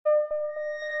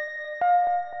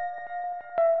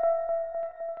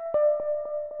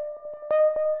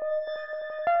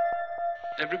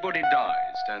Everybody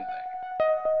dies, don't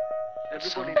they?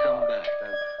 Everybody come back,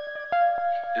 don't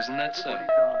they? Isn't that so?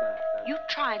 You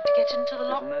tried to get into the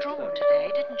locked drawer today,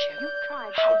 didn't you?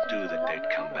 How do the dead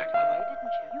come back, Mother?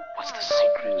 What's the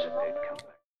secret of the dead come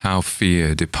back? How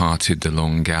Fear Departed the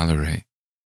Long Gallery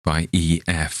by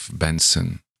E.F.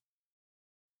 Benson.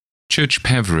 Church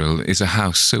Peveril is a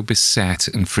house so beset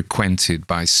and frequented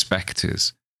by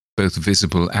spectres, both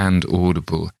visible and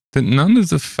audible, that none of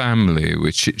the family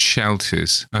which it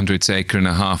shelters under its acre and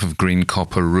a half of green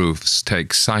copper roofs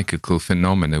takes psychical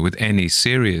phenomena with any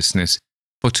seriousness,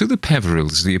 for to the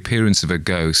Peverils the appearance of a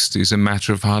ghost is a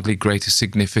matter of hardly greater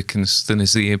significance than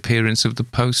is the appearance of the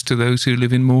post to those who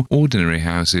live in more ordinary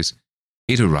houses.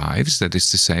 It arrives, that is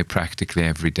to say, practically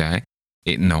every day.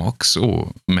 It knocks,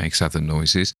 or makes other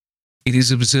noises. It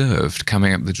is observed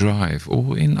coming up the drive,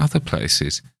 or in other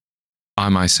places. I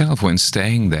myself, when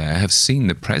staying there, have seen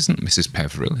the present Mrs.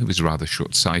 Peveril, who is rather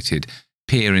short-sighted,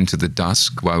 peer into the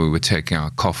dusk while we were taking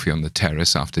our coffee on the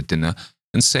terrace after dinner,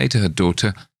 and say to her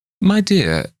daughter, "My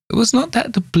dear, was not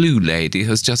that the blue lady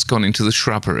has just gone into the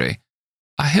shrubbery?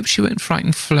 I hope she won't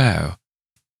frighten Flo.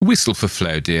 Whistle for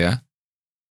Flo, dear."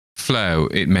 Flo,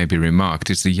 it may be remarked,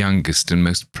 is the youngest and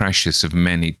most precious of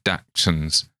many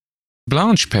dachshunds.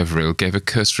 Blanche Peveril gave a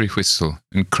cursory whistle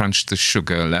and crunched the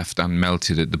sugar left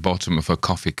unmelted at the bottom of her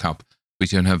coffee cup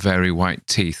between her very white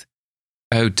teeth.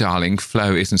 "Oh, darling,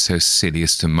 Flo isn't so silly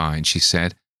as to mind," she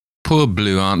said. "Poor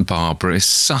blue Aunt Barbara is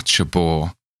such a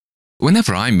bore.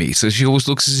 Whenever I meet her, she always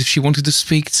looks as if she wanted to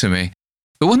speak to me.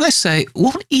 But when I say,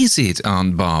 'What is it,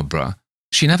 Aunt Barbara?'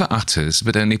 she never utters,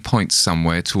 but only points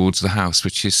somewhere towards the house,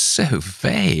 which is so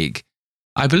vague.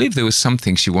 I believe there was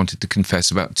something she wanted to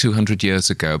confess about 200 years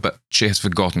ago, but she has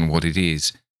forgotten what it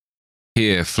is."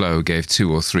 Here Flo gave 2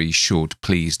 or 3 short,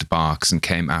 pleased barks and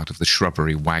came out of the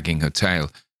shrubbery wagging her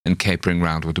tail and capering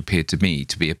round what appeared to me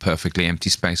to be a perfectly empty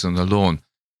space on the lawn.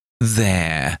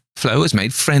 "There, Flo has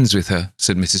made friends with her,"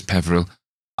 said Mrs. Peveril.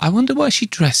 "I wonder why she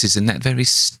dresses in that very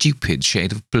stupid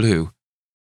shade of blue."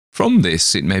 From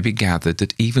this it may be gathered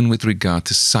that even with regard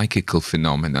to psychical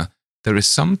phenomena, there is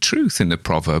some truth in the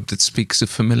proverb that speaks of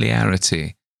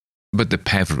familiarity. But the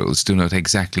Peverils do not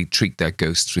exactly treat their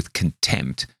ghosts with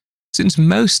contempt, since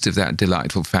most of that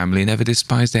delightful family never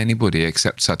despised anybody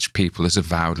except such people as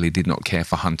avowedly did not care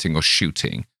for hunting or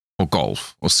shooting, or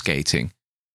golf, or skating.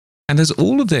 And as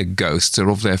all of their ghosts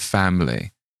are of their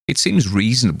family, it seems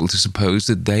reasonable to suppose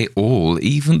that they all,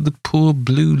 even the poor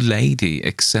blue lady,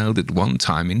 excelled at one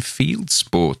time in field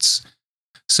sports.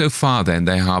 So far, then,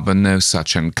 they harbour no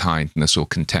such unkindness or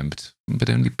contempt, but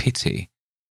only pity.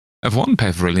 Of one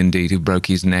Peveril, indeed, who broke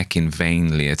his neck in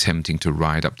vainly attempting to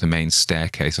ride up the main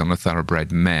staircase on a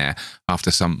thoroughbred mare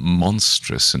after some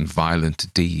monstrous and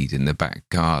violent deed in the back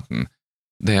garden,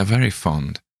 they are very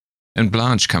fond, and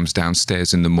Blanche comes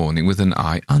downstairs in the morning with an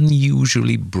eye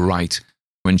unusually bright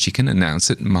when she can announce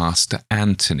that Master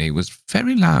Anthony was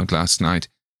very loud last night.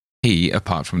 He,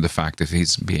 apart from the fact of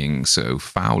his being so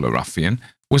foul a ruffian,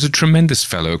 was a tremendous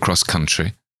fellow across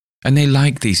country, and they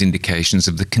like these indications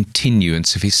of the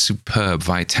continuance of his superb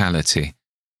vitality.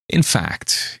 In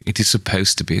fact, it is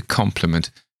supposed to be a compliment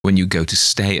when you go to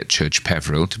stay at Church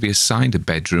Peveril to be assigned a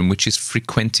bedroom which is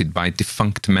frequented by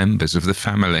defunct members of the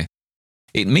family.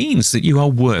 It means that you are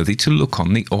worthy to look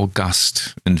on the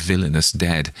august and villainous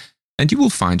dead, and you will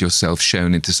find yourself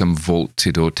shown into some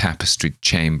vaulted or tapestried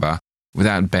chamber,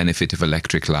 without benefit of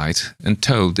electric light, and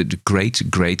told that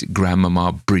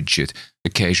great-great-grandmamma Bridget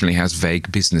occasionally has vague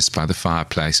business by the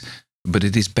fireplace, but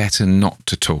it is better not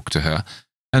to talk to her,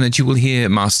 and that you will hear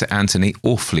Master Anthony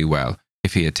awfully well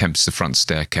if he attempts the front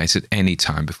staircase at any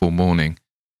time before morning.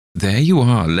 There you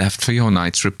are, left for your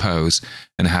night's repose,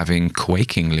 and having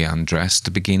quakingly undressed,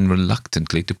 to begin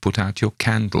reluctantly to put out your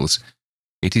candles.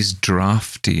 It is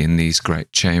draughty in these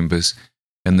great chambers,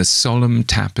 and the solemn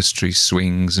tapestry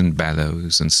swings and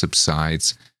bellows and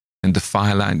subsides, and the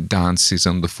firelight dances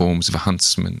on the forms of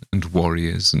huntsmen and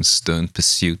warriors and stern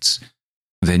pursuits.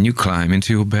 Then you climb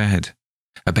into your bed,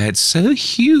 a bed so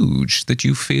huge that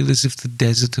you feel as if the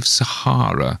desert of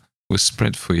Sahara was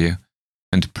spread for you,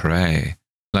 and pray,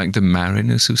 like the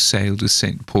mariners who sailed with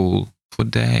St. Paul, for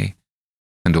day.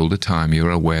 And all the time you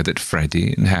are aware that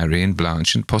Freddie and Harry and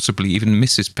Blanche and possibly even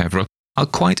Mrs. Peveril are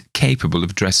quite capable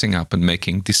of dressing up and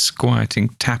making disquieting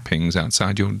tappings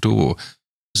outside your door,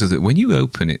 so that when you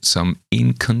open it some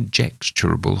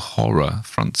inconjecturable horror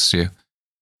fronts you.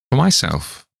 For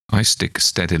myself, I stick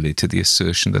steadily to the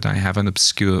assertion that I have an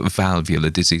obscure valvular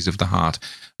disease of the heart,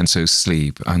 and so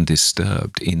sleep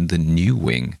undisturbed in the new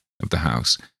wing of the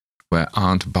house, where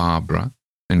Aunt Barbara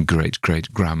and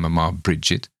great-great-grandmamma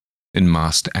Bridget and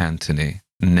Master Anthony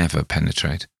never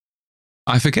penetrate.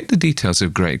 I forget the details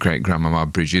of great-great-grandmama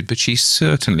Bridget, but she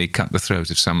certainly cut the throat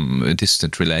of some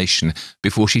distant relation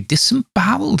before she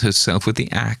disembowelled herself with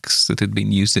the axe that had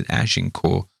been used at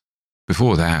Agincourt.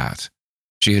 Before that,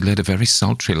 she had led a very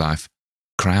sultry life,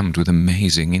 crammed with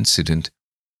amazing incident.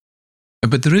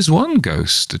 But there is one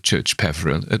ghost at Church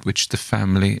Peveril at which the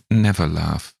family never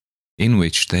laugh, in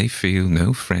which they feel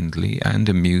no friendly and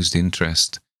amused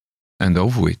interest, and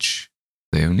of which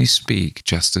they only speak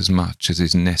just as much as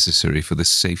is necessary for the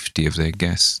safety of their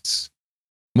guests.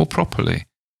 More properly,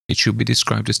 it should be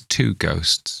described as two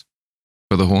ghosts,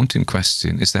 for the haunt in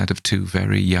question is that of two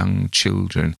very young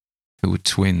children who were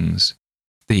twins.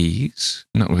 These,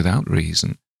 not without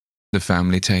reason, the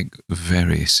family take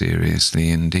very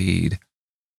seriously indeed.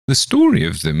 The story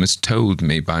of them, as told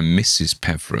me by Mrs.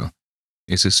 Peveril,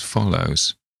 is as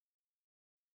follows.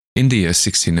 In the year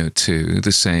 1602,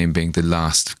 the same being the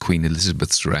last of Queen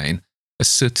Elizabeth's reign, a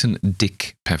certain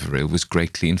Dick Peveril was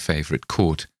greatly in favour at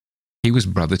court. He was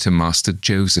brother to Master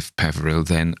Joseph Peveril,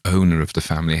 then owner of the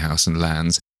family house and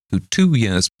lands, who 2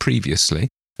 years previously,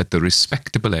 at the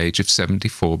respectable age of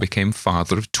 74, became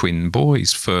father of twin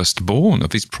boys, firstborn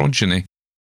of his progeny.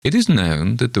 It is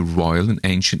known that the royal and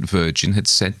ancient Virgin had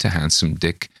said to handsome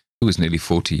Dick, who was nearly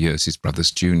 40 years his brother's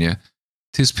junior,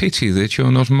 "'Tis pity that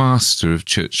you're not master of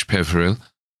Church Peveril,"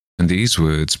 and these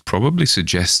words probably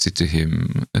suggested to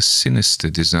him a sinister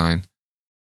design.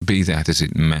 Be that as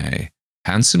it may,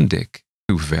 handsome Dick,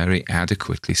 who very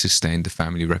adequately sustained the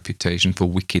family reputation for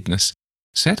wickedness,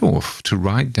 set off to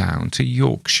ride down to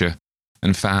Yorkshire,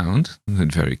 and found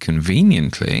that very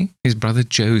conveniently his brother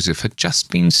Joseph had just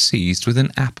been seized with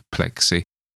an apoplexy,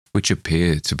 which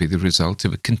appeared to be the result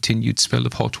of a continued spell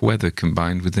of hot weather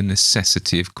combined with the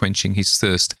necessity of quenching his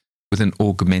thirst with an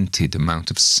augmented amount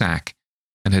of sack,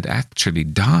 and had actually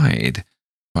died,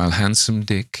 while handsome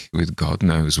Dick, with God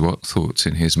knows what thoughts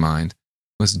in his mind,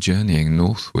 was journeying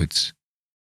northwards.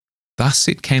 Thus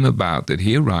it came about that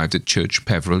he arrived at Church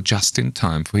Peveril just in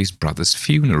time for his brother's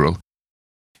funeral.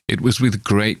 It was with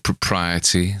great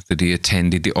propriety that he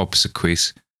attended the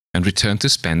obsequies, and returned to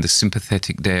spend a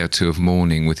sympathetic day or two of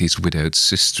mourning with his widowed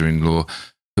sister-in-law,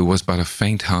 who was but a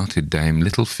faint-hearted dame,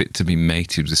 little fit to be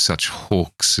mated with such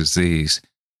hawks as these.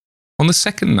 On the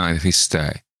second night of his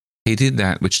stay, he did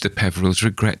that which the Peverils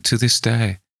regret to this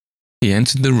day. He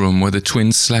entered the room where the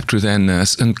twins slept with their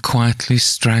nurse, and quietly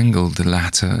strangled the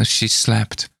latter as she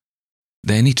slept.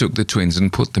 Then he took the twins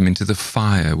and put them into the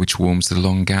fire which warms the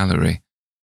long gallery.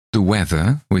 The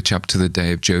weather, which up to the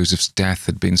day of Joseph's death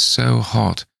had been so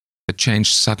hot, had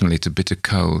changed suddenly to bitter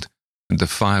cold, and the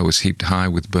fire was heaped high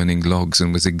with burning logs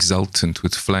and was exultant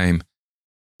with flame.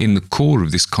 In the core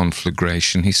of this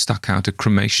conflagration he stuck out a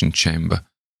cremation chamber,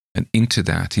 and into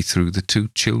that he threw the two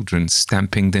children,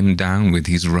 stamping them down with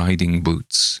his riding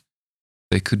boots.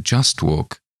 They could just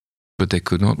walk, but they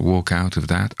could not walk out of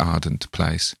that ardent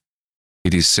place.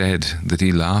 It is said that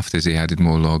he laughed as he added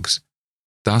more logs.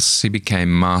 Thus he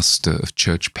became master of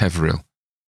Church Peveril.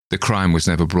 The crime was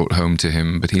never brought home to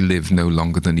him, but he lived no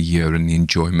longer than a year in the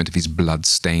enjoyment of his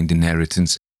blood-stained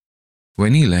inheritance.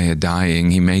 When he lay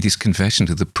a-dying, he made his confession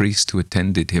to the priest who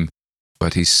attended him,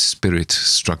 but his spirit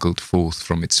struggled forth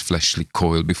from its fleshly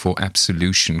coil before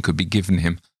absolution could be given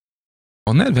him.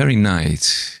 On that very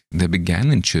night, there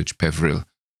began in Church Peveril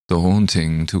the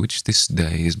haunting to which this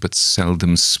day is but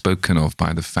seldom spoken of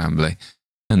by the family,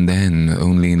 and then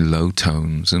only in low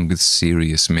tones and with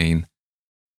serious mien.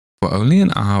 For only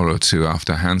an hour or two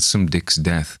after handsome Dick's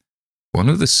death, one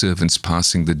of the servants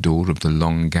passing the door of the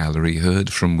long gallery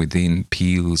heard from within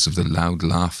peals of the loud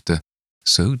laughter,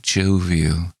 so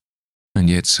jovial and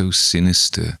yet so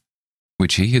sinister,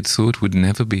 which he had thought would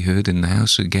never be heard in the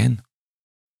house again.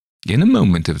 In a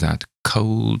moment of that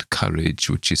cold courage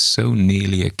which is so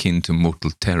nearly akin to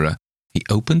mortal terror, he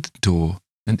opened the door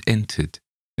and entered,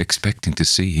 expecting to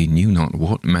see he knew not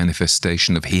what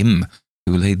manifestation of him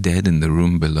who lay dead in the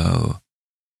room below.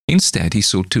 Instead, he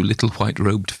saw two little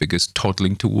white-robed figures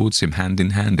toddling towards him hand in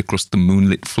hand across the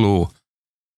moonlit floor.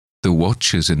 The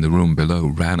watchers in the room below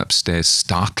ran upstairs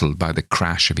startled by the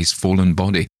crash of his fallen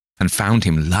body, and found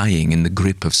him lying in the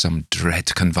grip of some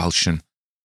dread convulsion.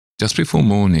 Just before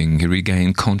morning he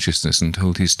regained consciousness and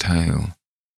told his tale.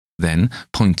 Then,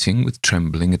 pointing with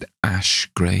trembling and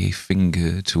ash-grey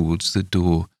finger towards the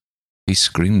door, he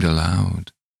screamed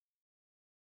aloud,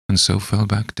 and so fell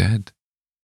back dead.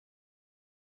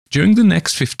 During the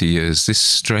next 50 years, this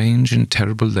strange and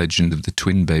terrible legend of the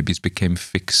twin babies became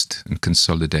fixed and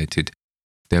consolidated.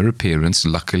 Their appearance,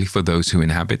 luckily for those who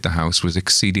inhabit the house, was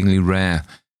exceedingly rare,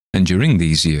 and during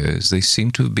these years they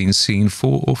seem to have been seen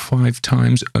 4 or 5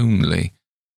 times only.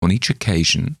 On each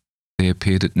occasion, they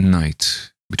appeared at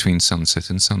night, between sunset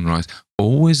and sunrise,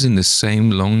 always in the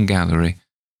same long gallery,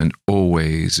 and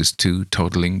always as two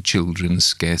toddling children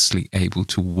scarcely able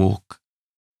to walk.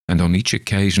 And on each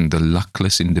occasion the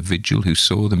luckless individual who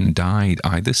saw them died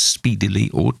either speedily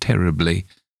or terribly,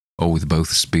 or with both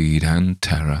speed and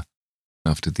terror,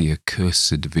 after the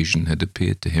accursed vision had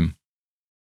appeared to him.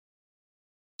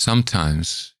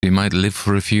 Sometimes he might live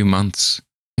for a few months.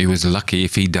 He was lucky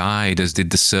if he died, as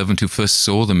did the servant who first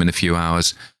saw them in a few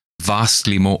hours.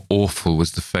 Vastly more awful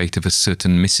was the fate of a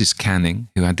certain Mrs. Canning,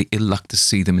 who had the ill luck to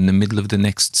see them in the middle of the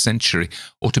next century,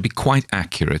 or to be quite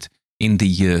accurate, in the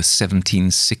year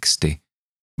 1760.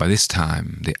 By this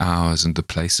time, the hours and the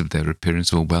place of their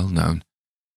appearance were well known,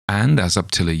 and as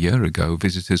up till a year ago,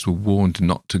 visitors were warned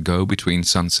not to go between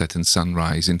sunset and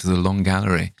sunrise into the long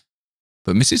gallery.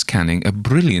 But Mrs. Canning, a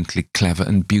brilliantly clever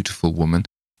and beautiful woman,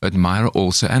 admirer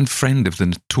also and friend of the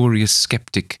notorious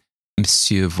sceptic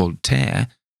Monsieur Voltaire,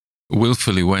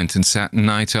 wilfully went and sat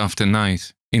night after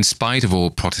night, in spite of all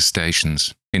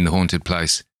protestations, in the haunted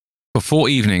place. For 4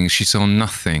 evenings she saw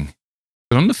nothing,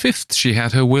 but on the 5th she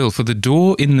had her will, for the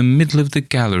door in the middle of the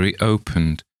gallery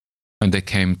opened, and there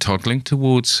came toddling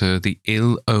towards her the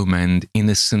ill-omened,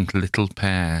 innocent little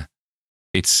pair.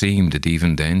 It seemed that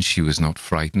even then she was not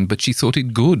frightened, but she thought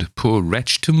it good, poor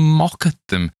wretch, to mock at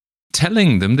them,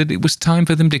 telling them that it was time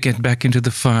for them to get back into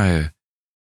the fire.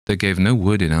 They gave no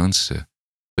word in answer,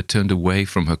 but turned away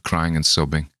from her crying and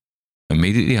sobbing.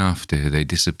 Immediately after, they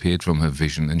disappeared from her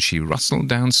vision, and she rustled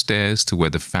downstairs to where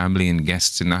the family and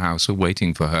guests in the house were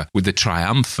waiting for her, with the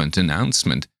triumphant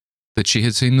announcement that she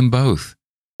had seen them both,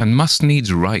 and must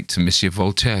needs write to Monsieur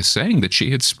Voltaire, saying that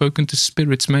she had spoken to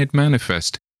spirits made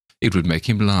manifest. It would make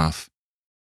him laugh.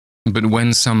 But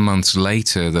when some months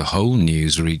later the whole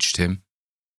news reached him,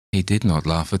 he did not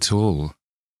laugh at all.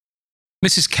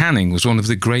 Mrs. Canning was one of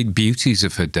the great beauties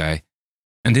of her day,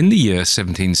 and in the year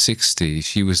 1760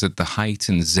 she was at the height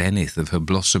and zenith of her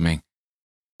blossoming.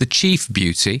 The chief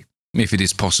beauty, if it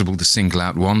is possible to single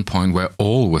out one point where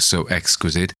all were so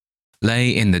exquisite, lay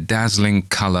in the dazzling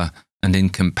colour and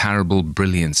incomparable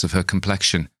brilliance of her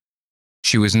complexion.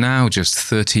 She was now just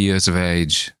 30 years of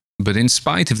age, but in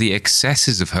spite of the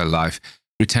excesses of her life,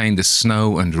 retained the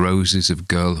snow and roses of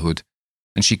girlhood,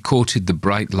 and she courted the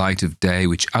bright light of day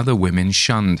which other women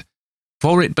shunned,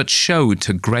 for it but showed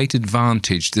to great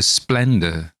advantage the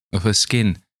splendour of her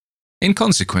skin. In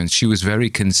consequence, she was very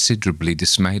considerably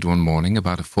dismayed one morning,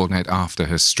 about a fortnight after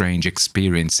her strange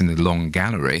experience in the long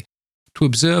gallery, to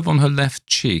observe on her left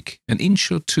cheek, an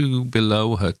inch or two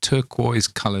below her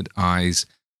turquoise-coloured eyes,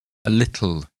 a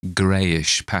little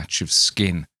greyish patch of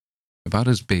skin, about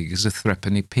as big as a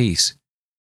threepenny piece.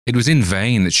 It was in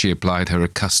vain that she applied her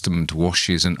accustomed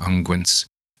washes and unguents.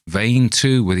 Vain,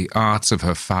 too, were the arts of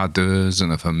her fardeuse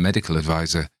and of her medical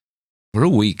adviser. For a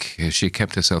week she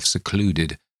kept herself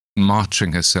secluded,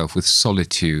 martyring herself with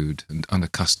solitude and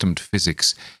unaccustomed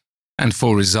physics, and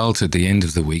for result at the end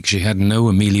of the week she had no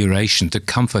amelioration to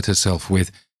comfort herself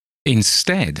with.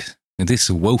 Instead, this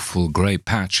woeful grey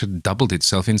patch had doubled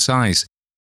itself in size.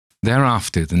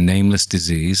 Thereafter the nameless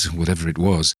disease, whatever it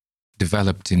was,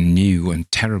 developed in new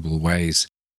and terrible ways.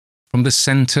 From the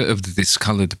centre of the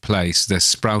discoloured place there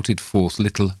sprouted forth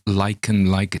little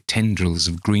lichen-like tendrils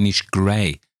of greenish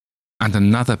grey, and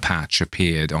another patch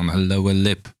appeared on her lower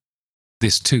lip.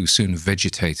 This too soon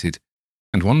vegetated,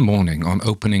 and one morning, on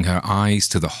opening her eyes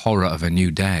to the horror of a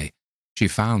new day, she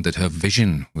found that her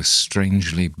vision was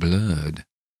strangely blurred.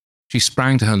 She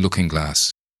sprang to her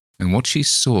looking-glass, and what she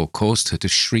saw caused her to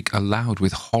shriek aloud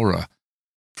with horror.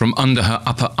 From under her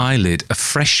upper eyelid a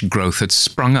fresh growth had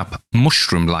sprung up,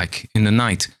 mushroom-like, in the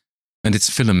night, and its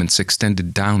filaments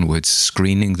extended downwards,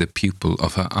 screening the pupil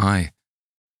of her eye.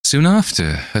 Soon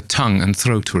after, her tongue and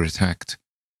throat were attacked.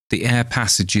 The air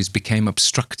passages became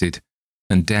obstructed,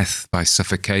 and death by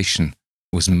suffocation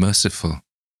was merciful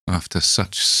after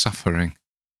such suffering.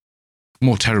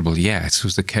 More terrible yet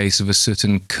was the case of a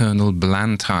certain Colonel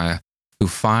Blantyre, who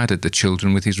fired at the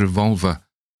children with his revolver.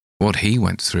 What he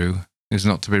went through is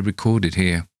not to be recorded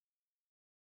here.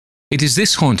 It is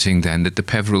this haunting, then, that the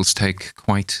Peverils take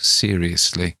quite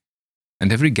seriously,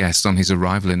 and every guest on his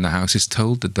arrival in the house is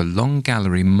told that the long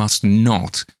gallery must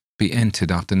not be entered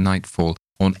after nightfall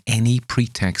on any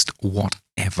pretext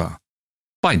whatever.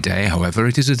 By day, however,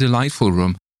 it is a delightful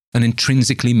room, and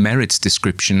intrinsically merits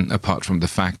description, apart from the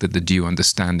fact that the due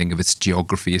understanding of its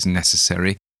geography is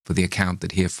necessary for the account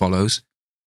that here follows.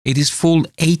 It is full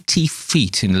 80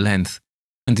 feet in length,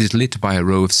 and is lit by a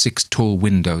row of 6 tall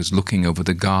windows looking over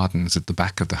the gardens at the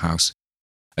back of the house.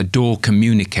 A door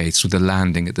communicates with the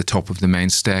landing at the top of the main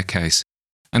staircase,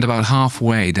 and about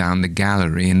halfway down the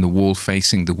gallery in the wall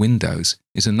facing the windows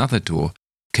is another door,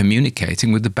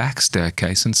 communicating with the back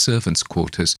staircase and servants'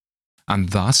 quarters, and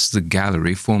thus the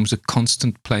gallery forms a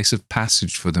constant place of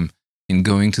passage for them in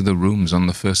going to the rooms on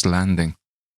the first landing.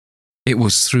 It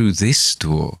was through this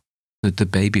door that the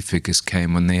baby figures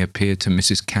came when they appeared to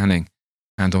Mrs. Canning,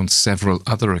 and on several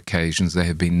other occasions they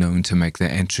have been known to make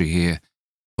their entry here,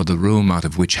 for the room out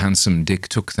of which Handsome Dick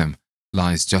took them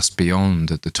lies just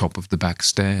beyond at the top of the back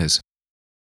stairs.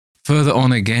 Further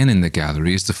on again in the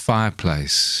gallery is the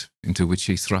fireplace, into which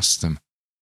he thrust them,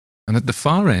 and at the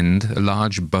far end a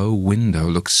large bow window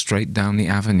looks straight down the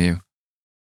avenue.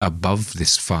 Above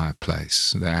this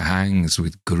fireplace there hangs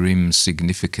with grim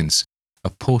significance a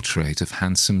portrait of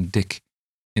Handsome Dick,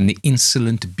 in the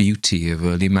insolent beauty of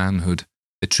early manhood,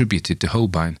 attributed to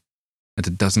Holbein, and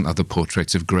a dozen other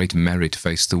portraits of great merit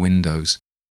face the windows.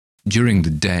 During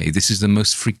the day this is the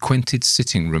most frequented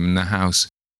sitting room in the house,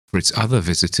 for its other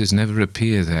visitors never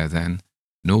appear there then,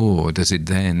 nor does it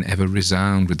then ever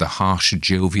resound with the harsh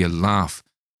jovial laugh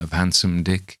of Handsome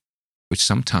Dick, which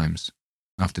sometimes,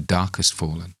 after dark has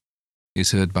fallen,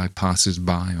 is heard by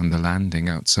passers-by on the landing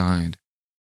outside.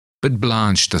 But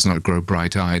Blanche does not grow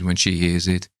bright-eyed when she hears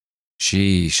it.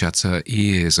 She shuts her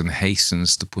ears and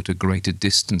hastens to put a greater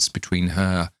distance between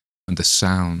her and the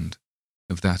sound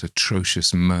of that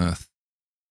atrocious mirth.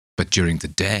 But during the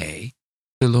day,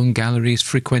 the long gallery is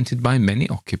frequented by many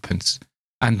occupants,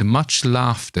 and much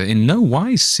laughter, in no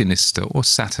wise sinister or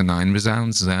saturnine,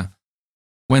 resounds there.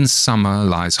 When summer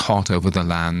lies hot over the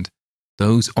land,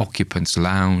 those occupants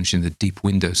lounge in the deep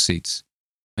window seats,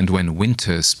 and when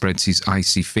winter spreads his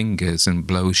icy fingers and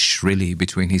blows shrilly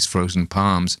between his frozen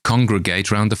palms, congregate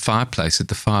round the fireplace at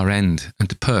the far end,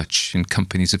 and perch in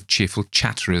companies of cheerful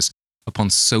chatterers upon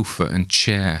sofa and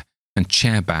chair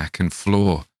back and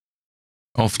floor.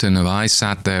 Often have I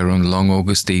sat there on long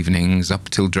August evenings up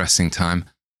till dressing time,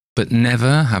 but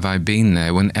never have I been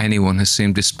there when anyone has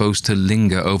seemed disposed to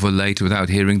linger over late without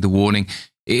hearing the warning,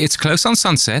 "It's close on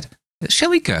sunset. Shall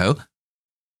we go?"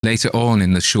 Later on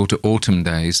in the shorter autumn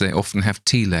days they often have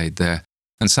tea laid there,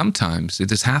 and sometimes it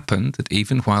has happened that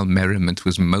even while merriment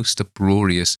was most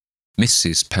uproarious,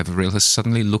 Mrs. Peveril has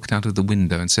suddenly looked out of the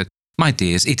window and said, "My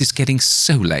dears, it is getting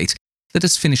so late. Let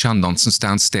us finish our nonsense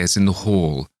downstairs in the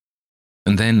hall."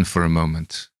 And then, for a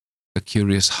moment, a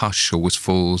curious hush always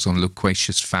falls on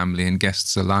loquacious family and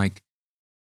guests alike,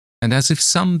 and as if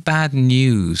some bad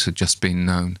news had just been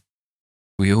known,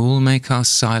 we all make our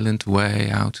silent way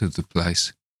out of the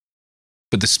place.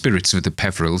 But the spirits of the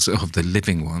Peverils, of the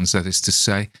living ones, that is to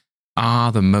say,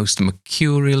 are the most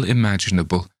mercurial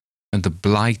imaginable, and the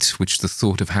blight which the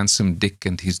thought of Handsome Dick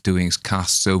and his doings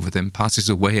casts over them passes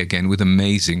away again with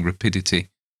amazing rapidity.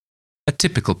 A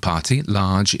typical party,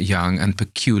 large, young, and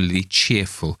peculiarly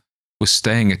cheerful, was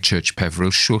staying at Church Peveril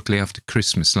shortly after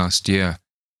Christmas last year,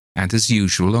 and as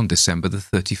usual on December the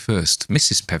 31st,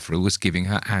 Mrs. Peveril was giving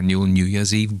her annual New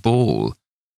Year's Eve ball.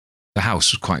 The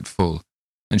house was quite full,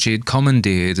 and she had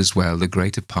commandeered as well the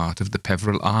greater part of the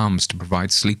Peveril Arms to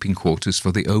provide sleeping quarters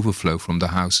for the overflow from the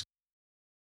house.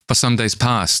 For some days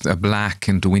past, a black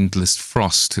and windless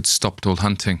frost had stopped all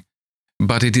hunting,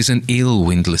 but it is an ill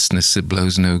windlessness that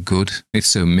blows no good, if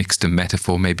so mixed a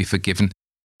metaphor may be forgiven,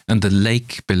 and the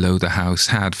lake below the house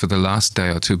had for the last day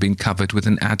or two been covered with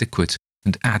an adequate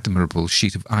and admirable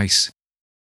sheet of ice.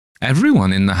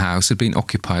 Everyone in the house had been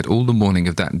occupied all the morning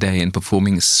of that day in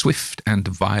performing swift and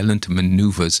violent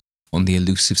manoeuvres on the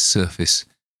elusive surface,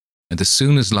 and as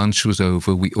soon as lunch was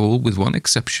over, we all, with one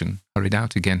exception, hurried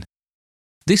out again.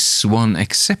 This one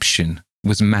exception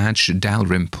was Madge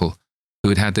Dalrymple, who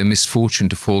had had the misfortune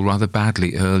to fall rather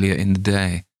badly earlier in the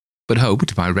day, but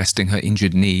hoped, by resting her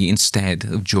injured knee instead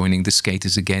of joining the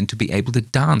skaters again, to be able to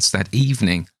dance that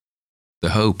evening.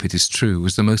 The hope, it is true,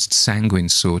 was the most sanguine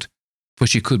sort, for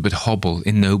she could but hobble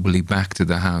ignobly back to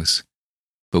the house.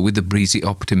 But with the breezy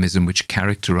optimism which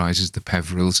characterizes the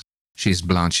Peverils, she is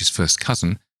Blanche's first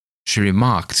cousin, she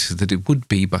remarked that it would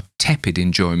be but tepid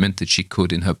enjoyment that she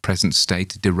could, in her present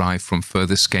state, derive from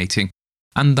further skating,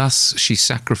 and thus she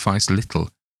sacrificed little,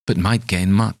 but might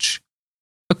gain much.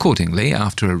 Accordingly,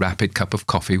 after a rapid cup of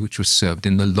coffee which was served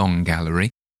in the long gallery,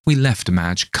 we left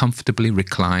Madge comfortably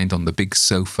reclined on the big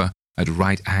sofa at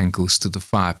right angles to the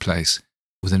fireplace,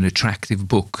 with an attractive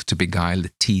book to beguile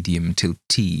the tedium till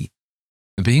tea.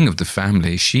 Being of the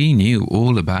family, she knew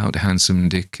all about Handsome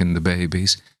Dick and the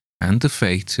babies, and the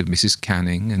fate of Mrs.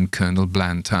 Canning and Colonel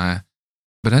Blantyre.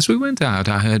 But as we went out,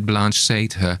 I heard Blanche say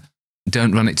to her,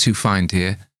 "Don't run it too fine,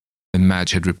 dear." And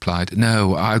Madge had replied,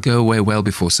 "No, I'll go away well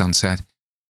before sunset."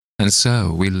 And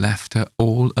so we left her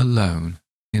all alone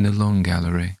in the long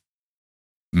gallery.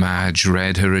 Madge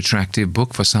read her attractive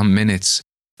book for some minutes,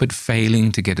 but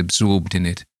failing to get absorbed in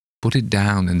it, put it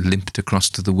down and limped across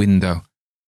to the window.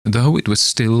 Though it was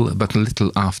still but a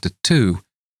little after 2,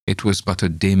 it was but a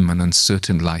dim and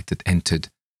uncertain light that entered,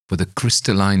 for the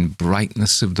crystalline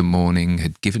brightness of the morning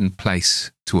had given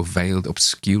place to a veiled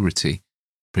obscurity,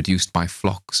 produced by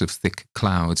flocks of thick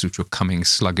clouds which were coming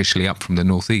sluggishly up from the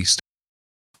northeast.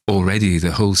 Already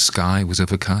the whole sky was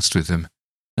overcast with them,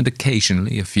 and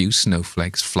occasionally a few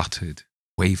snowflakes fluttered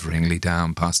waveringly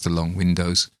down past the long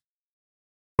windows.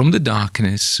 From the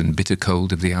darkness and bitter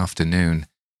cold of the afternoon,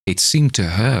 it seemed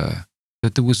to her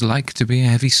that there was like to be a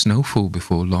heavy snowfall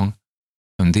before long,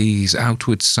 and these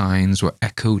outward signs were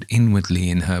echoed inwardly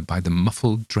in her by the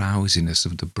muffled drowsiness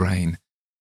of the brain,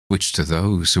 which to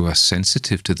those who are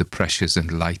sensitive to the pressures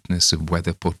and lightness of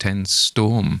weather portends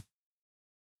storm.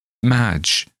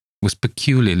 Madge was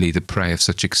peculiarly the prey of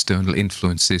such external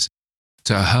influences.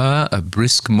 To her a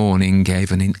brisk morning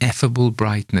gave an ineffable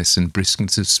brightness and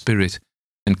briskness of spirit,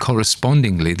 and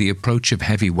correspondingly the approach of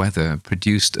heavy weather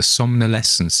produced a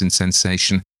somnolescence in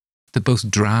sensation that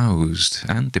both drowsed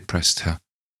and depressed her.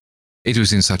 It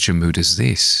was in such a mood as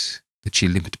this that she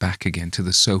limped back again to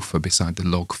the sofa beside the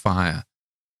log fire.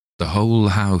 The whole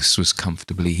house was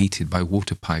comfortably heated by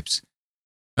water pipes,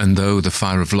 and though the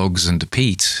fire of logs and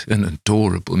peat, an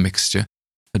adorable mixture,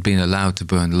 had been allowed to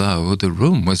burn low, the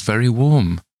room was very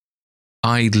warm.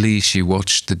 Idly she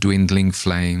watched the dwindling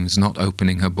flames, not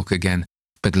opening her book again,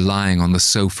 but lying on the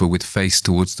sofa with face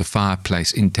towards the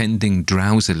fireplace, intending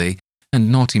drowsily,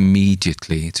 and not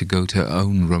immediately, to go to her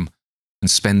own room and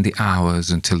spend the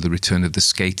hours until the return of the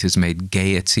skaters made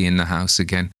gaiety in the house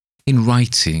again, in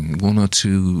writing 1 or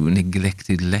 2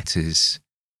 neglected letters.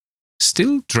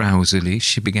 Still drowsily,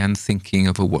 she began thinking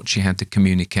over what she had to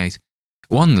communicate.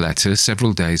 One letter,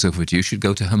 several days overdue, should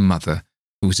go to her mother,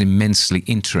 who was immensely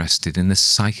interested in the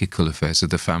psychical affairs of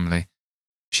the family.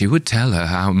 She would tell her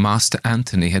how Master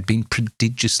Anthony had been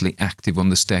prodigiously active on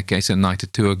the staircase a night or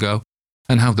 2 ago,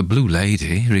 and how the Blue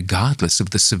Lady, regardless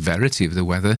of the severity of the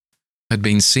weather, had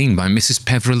been seen by Mrs.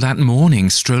 Peveril that morning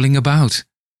strolling about.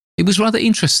 It was rather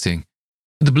interesting.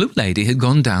 The Blue Lady had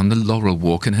gone down the laurel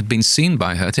walk and had been seen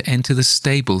by her to enter the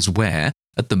stables where,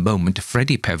 at the moment,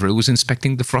 Freddie Peveril was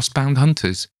inspecting the frost-bound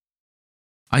hunters.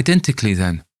 Identically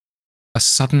then, a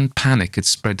sudden panic had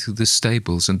spread through the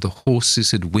stables, and the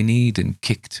horses had whinnied and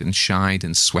kicked and shied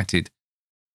and sweated.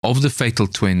 Of the fatal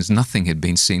twins, nothing had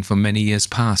been seen for many years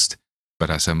past, but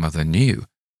as her mother knew,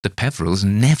 the Peverils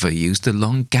never used the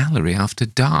long gallery after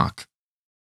dark.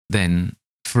 Then,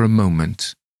 for a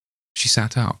moment, she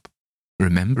sat up,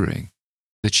 remembering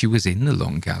that she was in the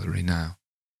long gallery now.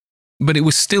 But it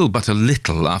was still but a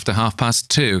little after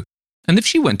 2:30, and if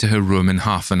she went to her room in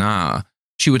half an hour,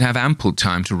 she would have ample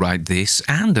time to write this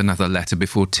and another letter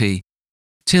before tea.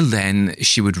 Till then,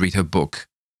 she would read her book.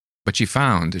 But she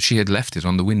found she had left it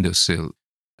on the window-sill,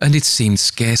 and it seemed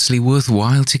scarcely worth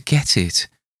while to get it.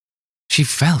 She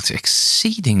felt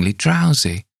exceedingly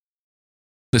drowsy.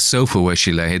 The sofa where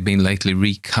she lay had been lately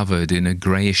recovered in a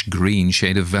greyish-green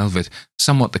shade of velvet,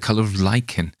 somewhat the colour of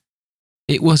lichen.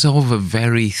 It was of a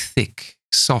very thick,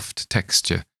 soft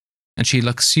texture, and she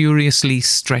luxuriously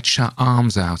stretched her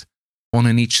arms out, one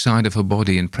on each side of her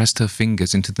body, and pressed her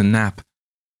fingers into the nap.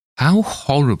 How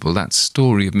horrible that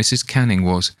story of Mrs. Canning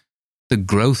was! The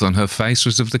growth on her face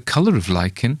was of the colour of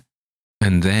lichen.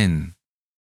 And then,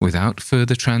 without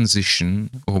further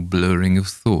transition or blurring of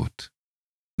thought,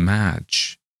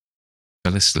 Madge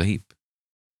fell asleep.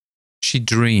 She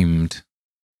dreamed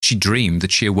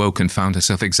that she awoke and found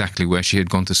herself exactly where she had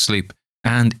gone to sleep,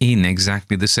 and in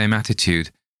exactly the same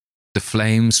attitude. The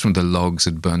flames from the logs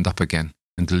had burned up again,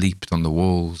 and leaped on the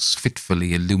walls,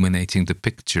 fitfully illuminating the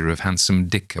picture of handsome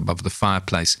Dick above the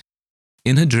fireplace.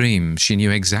 In her dream, she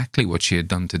knew exactly what she had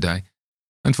done today,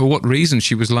 and for what reason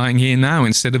she was lying here now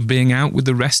instead of being out with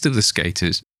the rest of the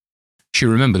skaters. She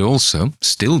remembered also,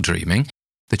 still dreaming,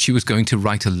 that she was going to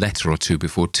write a letter or 2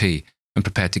 before tea, and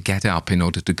prepared to get up in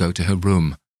order to go to her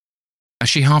room. As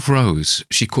she half rose,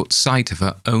 she caught sight of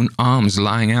her own arms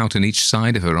lying out on each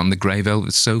side of her on the grey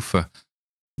velvet sofa,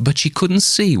 but she couldn't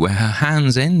see where her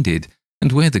hands ended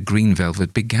and where the green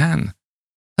velvet began.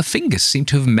 Her fingers seemed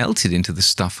to have melted into the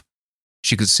stuff.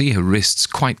 She could see her wrists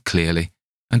quite clearly,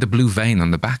 and a blue vein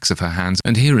on the backs of her hands,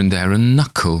 and here and there a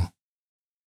knuckle.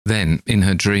 Then, in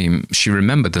her dream, she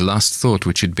remembered the last thought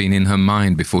which had been in her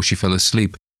mind before she fell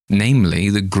asleep, namely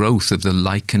the growth of the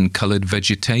lichen-coloured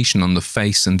vegetation on the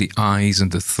face and the eyes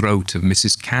and the throat of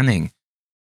Mrs. Canning.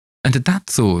 And at that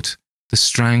thought, the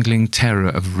strangling terror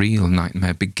of real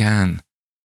nightmare began.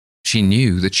 She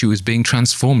knew that she was being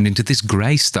transformed into this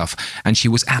grey stuff, and she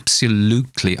was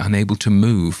absolutely unable to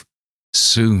move.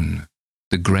 Soon,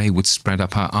 the grey would spread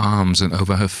up her arms and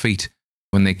over her feet,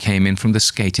 When they came in from the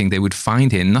skating, they would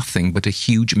find here nothing but a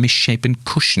huge misshapen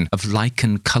cushion of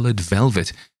lichen-coloured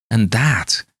velvet, and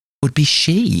that would be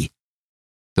she.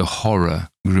 The horror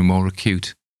grew more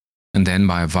acute, and then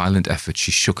by a violent effort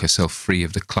she shook herself free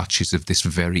of the clutches of this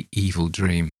very evil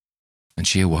dream, and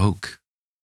she awoke.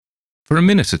 For a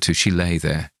minute or two she lay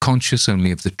there, conscious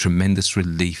only of the tremendous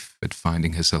relief at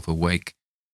finding herself awake.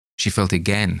 She felt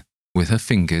again, with her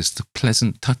fingers, the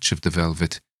pleasant touch of the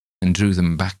velvet, and drew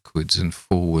them backwards and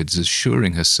forwards,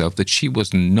 assuring herself that she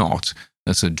was not,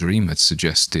 as her dream had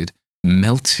suggested,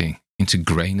 melting into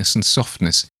greyness and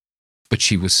softness, but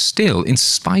she was still, in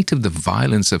spite of the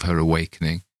violence of her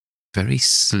awakening, very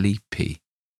sleepy,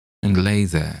 and lay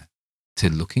there,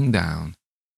 till looking down,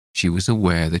 she was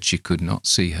aware that she could not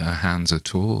see her hands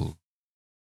at all.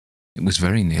 It was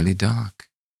very nearly dark.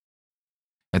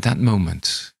 At that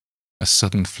moment, a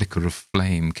sudden flicker of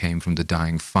flame came from the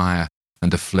dying fire,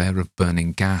 and a flare of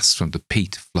burning gas from the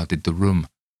peat flooded the room.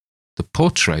 The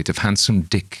portrait of handsome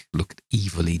Dick looked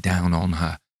evilly down on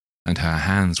her, and her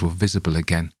hands were visible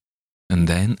again. And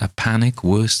then a panic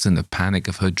worse than the panic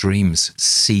of her dreams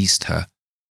seized her.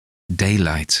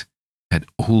 Daylight had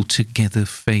altogether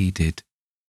faded,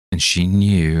 and she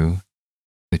knew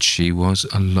that she was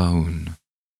alone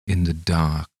in the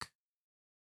dark,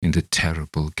 in the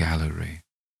terrible gallery.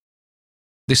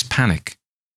 This panic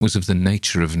was of the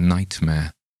nature of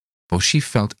nightmare, for she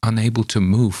felt unable to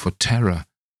move for terror,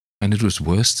 and it was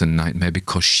worse than nightmare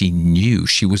because she knew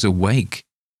she was awake.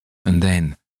 And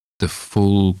then the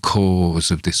full cause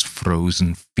of this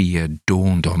frozen fear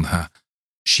dawned on her.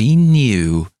 She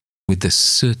knew with the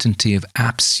certainty of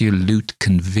absolute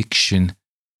conviction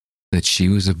that she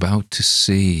was about to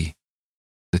see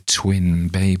the twin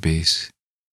babies.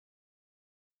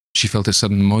 She felt a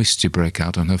sudden moisture break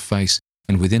out on her face,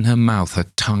 and within her mouth her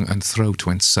tongue and throat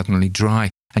went suddenly dry,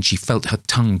 and she felt her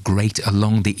tongue grate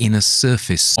along the inner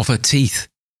surface of her teeth.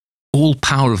 All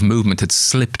power of movement had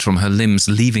slipped from her limbs,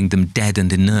 leaving them dead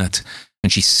and inert,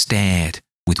 and she stared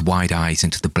with wide eyes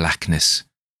into the blackness.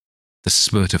 The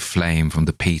spurt of flame from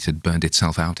the peat had burned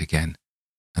itself out again,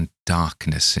 and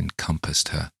darkness encompassed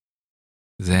her.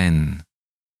 Then,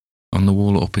 on the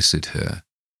wall opposite her,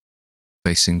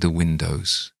 facing the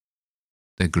windows,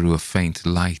 there grew a faint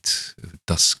light of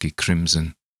dusky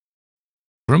crimson.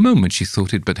 For a moment she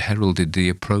thought it but heralded the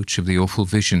approach of the awful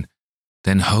vision.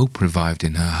 Then hope revived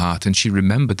in her heart, and she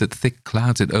remembered that thick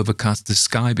clouds had overcast the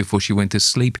sky before she went to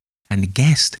sleep, and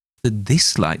guessed that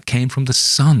this light came from the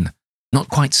sun, not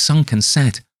quite sunk and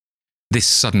set. This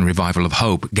sudden revival of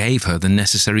hope gave her the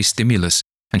necessary stimulus,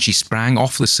 and she sprang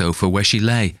off the sofa where she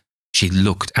lay. She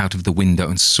looked out of the window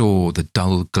and saw the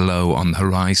dull glow on the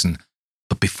horizon,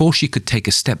 but before she could take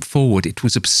a step forward, it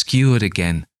was obscured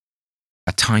again.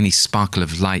 A tiny sparkle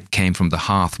of light came from the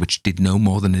hearth, which did no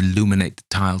more than illuminate the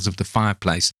tiles of the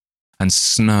fireplace, and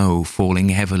snow falling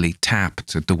heavily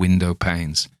tapped at the window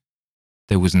panes.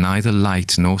 There was neither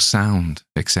light nor sound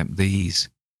except these.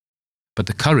 But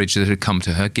the courage that had come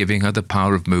to her, giving her the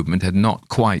power of movement, had not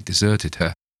quite deserted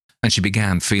her, and she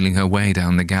began feeling her way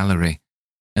down the gallery.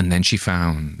 And then she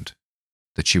found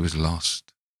that she was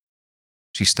lost.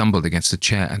 She stumbled against a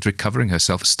chair, and recovering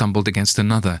herself, stumbled against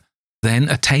another. Then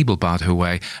a table barred her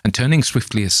way, and turning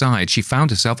swiftly aside, she found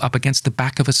herself up against the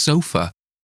back of a sofa.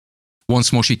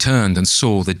 Once more she turned and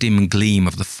saw the dim gleam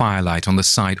of the firelight on the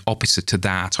side opposite to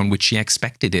that on which she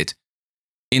expected it.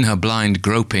 In her blind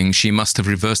groping, she must have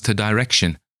reversed her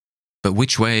direction. But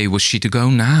which way was she to go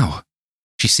now?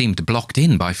 She seemed blocked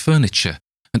in by furniture,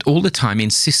 and all the time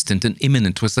insistent and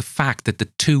imminent was the fact that the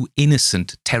two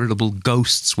innocent, terrible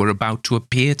ghosts were about to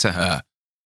appear to her.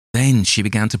 Then she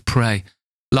began to pray.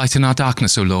 "Lighten our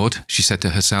darkness, O Lord," she said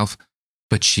to herself.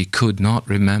 But she could not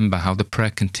remember how the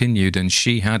prayer continued, and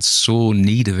she had sore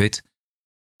need of it.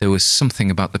 There was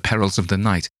something about the perils of the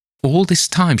night. All this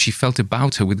time she felt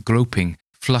about her with groping,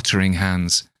 fluttering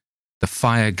hands. The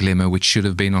fire glimmer which should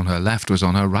have been on her left was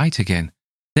on her right again.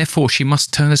 Therefore she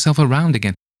must turn herself around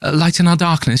again. "Lighten our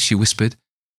darkness," she whispered,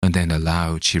 and then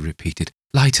aloud she repeated,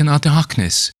 "Lighten our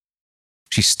darkness."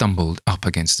 She stumbled up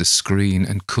against a screen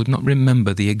and could not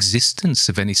remember the existence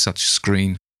of any such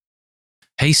screen.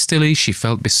 Hastily she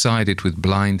felt beside it with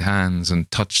blind hands and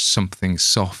touched something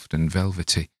soft and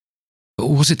velvety.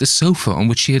 Was it the sofa on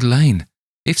which she had lain?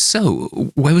 If so,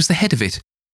 where was the head of it?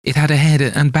 It had a head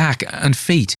and back and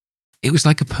feet. It was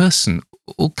like a person,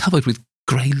 all covered with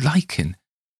grey lichen.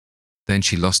 Then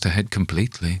she lost her head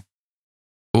completely.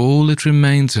 All that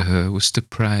remained to her was to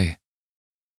pray.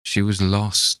 She was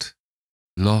lost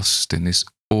in this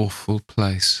awful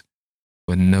place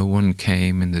where no one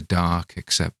came in the dark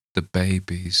except the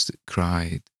babies that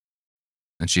cried,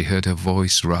 and she heard her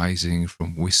voice rising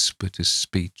from whisper to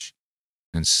speech,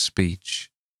 and speech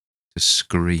to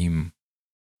scream.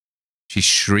 She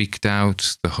shrieked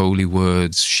out the holy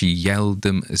words. She yelled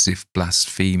them as if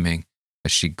blaspheming,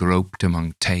 as she groped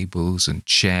among tables and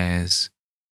chairs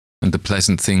and the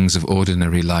pleasant things of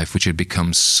ordinary life which had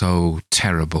become so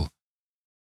terrible.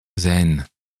 Then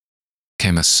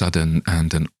came a sudden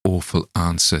and an awful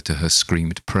answer to her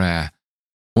screamed prayer.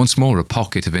 Once more a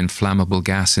pocket of inflammable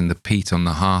gas in the peat on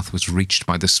the hearth was reached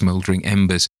by the smouldering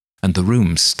embers, and the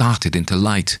room started into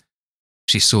light.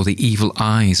 She saw the evil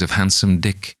eyes of handsome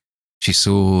Dick. She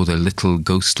saw the little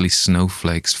ghostly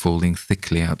snowflakes falling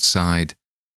thickly outside,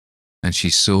 and she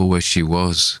saw where she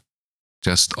was,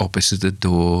 just opposite the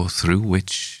door through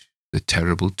which the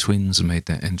terrible twins made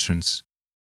their entrance.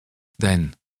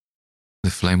 Then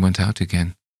the flame went out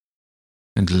again,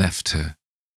 and left her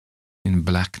in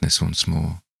blackness once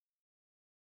more.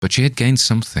 But she had gained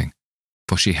something,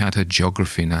 for she had her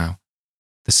geography now.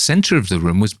 The centre of the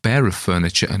room was bare of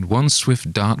furniture, and one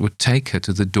swift dart would take her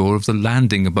to the door of the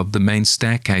landing above the main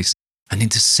staircase, and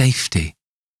into safety.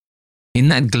 In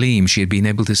that gleam she had been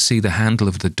able to see the handle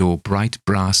of the door, bright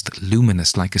brassed,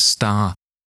 luminous like a star.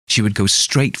 She would go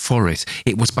straight for it.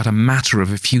 It was but a matter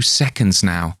of a few seconds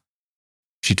now.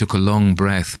 She took a long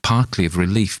breath, partly of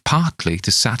relief, partly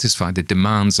to satisfy the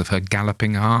demands of her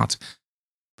galloping heart.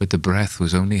 But the breath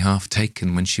was only half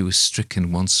taken when she was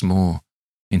stricken once more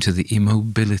into the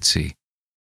immobility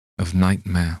of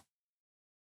nightmare.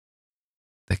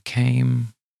 There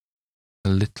came a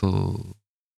little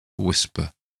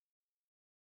whisper.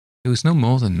 It was no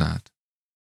more than that,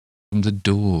 from the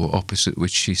door opposite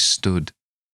which she stood,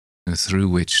 and through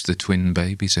which the twin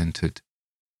babies entered.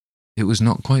 It was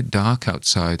not quite dark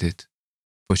outside it,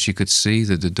 for she could see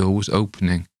that the door was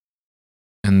opening,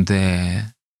 and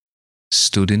there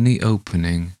stood in the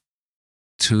opening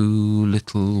 2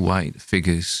 little white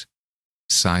figures,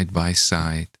 side by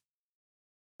side.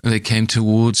 They came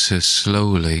towards her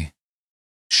slowly,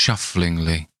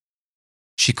 shufflingly.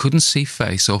 She couldn't see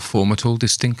face or form at all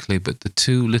distinctly, but the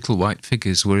 2 little white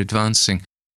figures were advancing.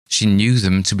 She knew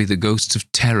them to be the ghosts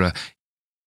of terror,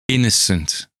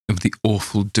 innocent of the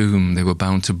awful doom they were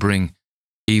bound to bring,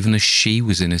 even as she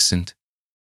was innocent.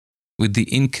 With the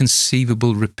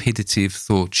inconceivable rapidity of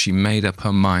thought, she made up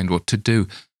her mind what to do.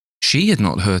 She had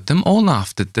not hurt them or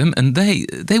laughed at them, and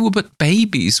they were but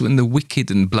babies when the wicked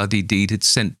and bloody deed had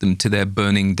sent them to their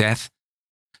burning death.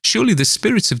 Surely the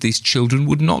spirits of these children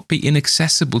would not be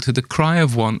inaccessible to the cry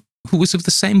of one who was of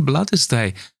the same blood as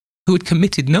they, who had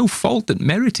committed no fault that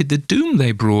merited the doom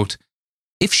they brought.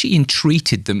 If she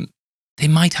entreated them, they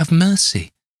might have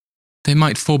mercy. They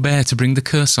might forbear to bring the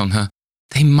curse on her.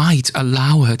 They might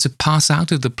allow her to pass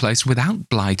out of the place without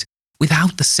blight,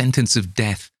 without the sentence of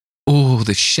death, or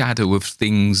the shadow of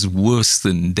things worse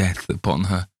than death upon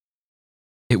her.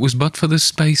 It was but for the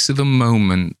space of a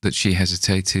moment that she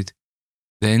hesitated.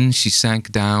 Then she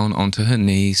sank down onto her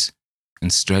knees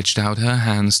and stretched out her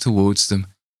hands towards them.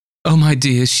 "Oh, my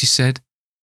dears," she said,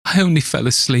 "I only fell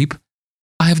asleep.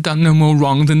 I have done no more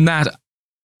wrong than that."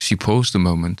 She paused a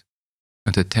moment,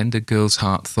 and her tender girl's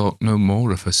heart thought no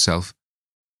more of herself,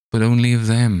 but only of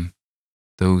them,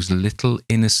 those little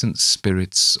innocent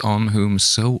spirits on whom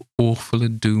so awful a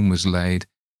doom was laid,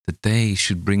 that they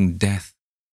should bring death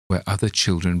where other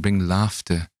children bring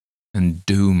laughter, and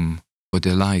doom for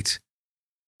delight.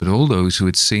 But all those who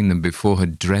had seen them before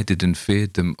had dreaded and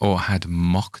feared them, or had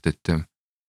mocked at them.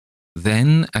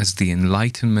 Then, as the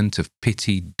enlightenment of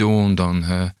pity dawned on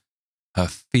her, her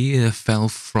fear fell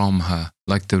from her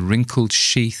like the wrinkled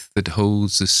sheath that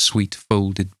holds the sweet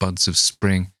folded buds of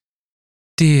spring.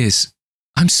 "Dears,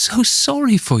 I'm so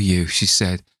sorry for you," she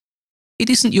said. "It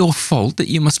isn't your fault that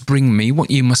you must bring me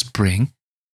what you must bring.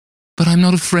 But I'm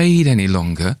not afraid any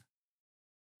longer.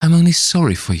 I'm only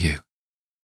sorry for you.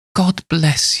 God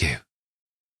bless you.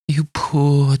 You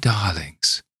poor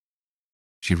darlings."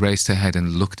 She raised her head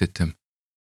and looked at them.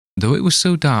 Though it was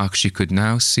so dark, she could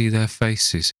now see their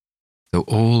faces, though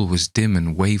all was dim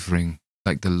and wavering,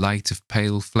 like the light of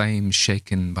pale flames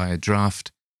shaken by a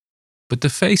draught. But the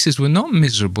faces were not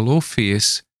miserable or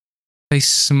fierce. They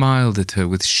smiled at her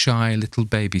with shy little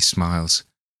baby smiles,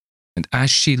 and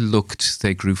as she looked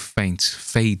they grew faint,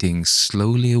 fading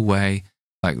slowly away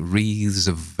like wreaths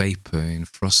of vapour in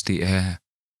frosty air.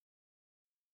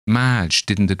 Madge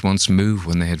didn't at once move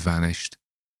when they had vanished,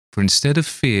 for instead of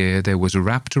fear there was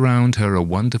wrapped around her a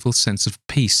wonderful sense of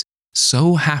peace,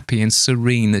 so happy and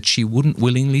serene that she wouldn't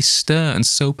willingly stir, and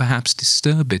so perhaps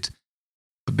disturb it.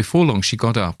 But before long she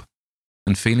got up,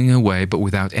 and feeling her way, but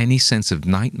without any sense of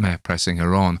nightmare pressing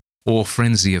her on, or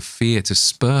frenzy of fear to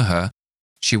spur her,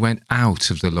 She went out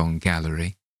of the long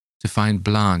gallery to find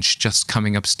Blanche just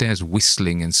coming upstairs,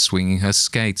 whistling and swinging her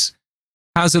skates.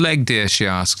 "How's the leg, dear?" she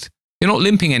asked. "You're not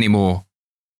limping any more."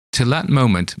 Till that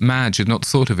moment, Madge had not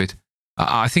thought of it.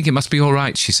 I think it must be all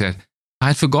right," she said. "I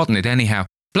had forgotten it anyhow.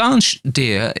 Blanche,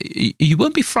 dear, you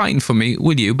won't be frightened for me,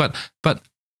 will you? But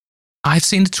I've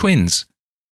seen the twins."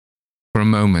 For a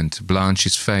moment,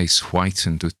 Blanche's face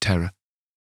whitened with terror.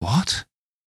 "What?"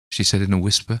 she said in a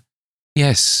whisper.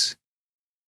 "Yes,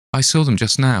 I saw them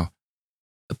just now.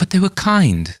 But they were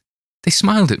kind. They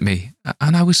smiled at me,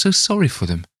 and I was so sorry for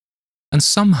them. And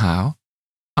somehow,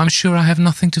 I'm sure I have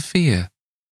nothing to fear."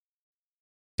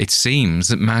 It seems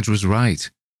that Madge was right,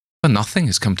 for nothing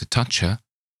has come to touch her.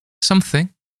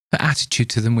 Something, her attitude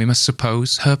to them, we must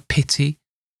suppose, her pity,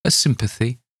 her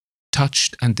sympathy,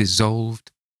 touched and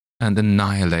dissolved and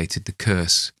annihilated the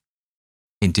curse.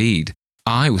 Indeed,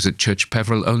 I was at Church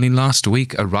Peveril only last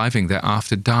week, arriving there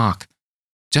after dark.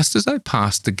 Just as I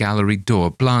passed the gallery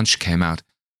door, Blanche came out.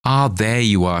 "Ah, there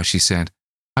you are," she said.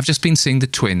 "I've just been seeing the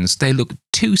twins. They look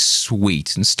too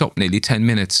sweet and stopped nearly 10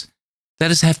 minutes. Let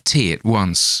us have tea at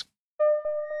once."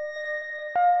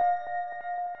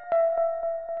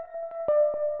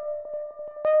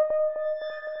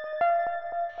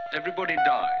 Everybody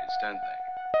dies, don't they?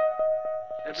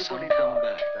 Everybody come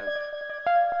back, don't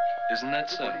they? Isn't that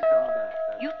so?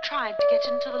 You tried to get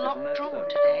into the locked drawer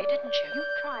today, didn't you?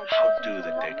 How do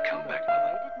the dead come back,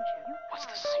 Mother? What's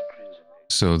the secret?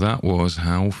 So that was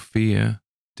How Fear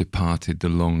Departed the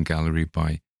Long Gallery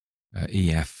by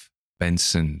E.F.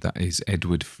 Benson. That is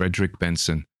Edward Frederick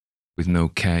Benson with no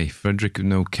K. Frederick with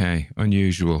no K.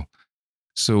 Unusual.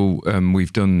 So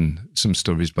we've done some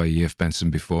stories by E.F.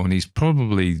 Benson before, and he's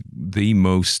probably the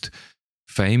most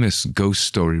famous ghost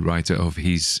story writer of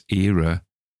his era.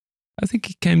 I think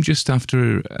he came just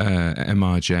after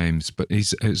M.R. James, but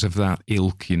he's of that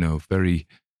ilk, you know, very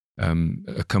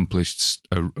accomplished,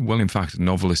 well, in fact, a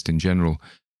novelist in general.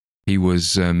 He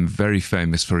was very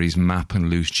famous for his Map and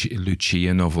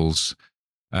Lucia novels,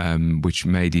 which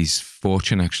made his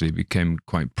fortune, actually, became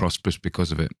quite prosperous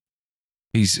because of it.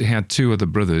 He had two other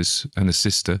brothers and a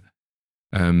sister,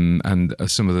 and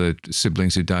some of the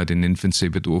siblings who died in infancy,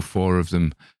 but there were four of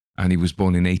them. And he was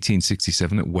born in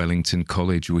 1867 at Wellington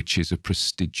College, which is a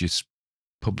prestigious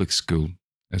public school,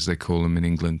 as they call them in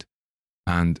England,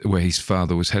 and where his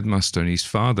father was headmaster. And his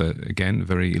father, again, a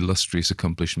very illustrious,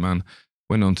 accomplished man,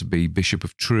 went on to be Bishop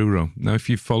of Truro. Now, if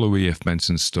you follow E.F.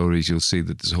 Benson's stories, you'll see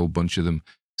that there's a whole bunch of them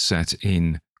set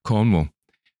in Cornwall.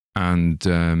 And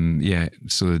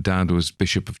so the dad was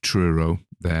Bishop of Truro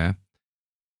there,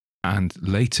 and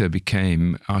later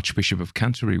became Archbishop of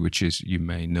Canterbury, which is, you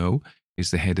may know, is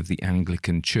the head of the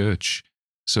Anglican Church.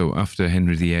 So after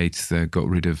Henry VIII got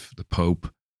rid of the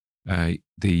Pope,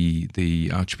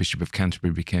 the Archbishop of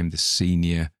Canterbury became the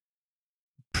senior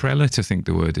prelate, I think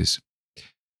the word is.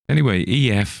 Anyway,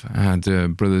 E.F. had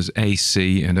brothers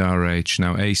A.C. and R.H.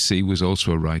 Now, A.C. was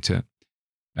also a writer.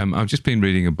 I've just been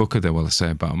reading a book of there,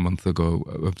 about a month ago,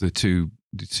 of the two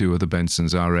other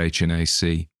Bensons, R.H. and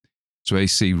A.C. So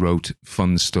A.C. wrote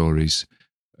fun stories.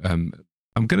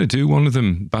 I'm going to do one of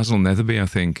them, Basil Netherby, I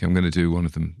think. I'm going to do one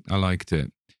of them. I liked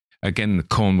it. Again, the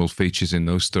Cornwall features in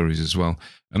those stories as well.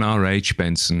 And R.H.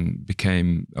 Benson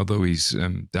became, although his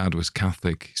dad was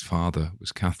Catholic, his father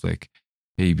was Catholic,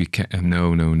 he became,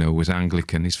 was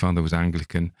Anglican. His father was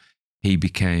Anglican. He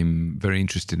became very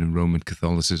interested in Roman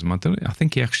Catholicism. I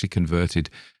think he actually converted.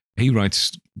 He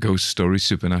writes ghost stories,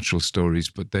 supernatural stories,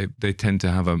 but they tend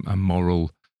to have a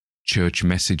moral church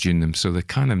message in them, so they're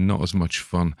kind of not as much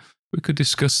fun. We could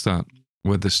discuss that,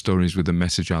 whether stories with a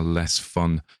message are less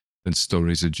fun than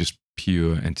stories are just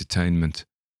pure entertainment.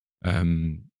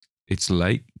 It's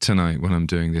late tonight when I'm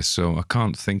doing this, so I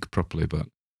can't think properly, but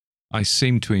I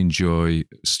seem to enjoy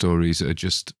stories that are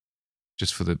just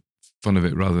for the fun of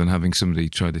it, rather than having somebody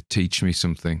try to teach me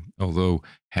something. Although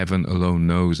heaven alone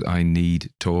knows I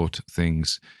need taught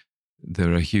things.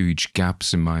 There are huge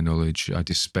gaps in my knowledge. I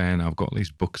despair now. I've got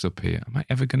these books up here. Am I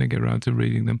ever going to get around to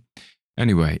reading them?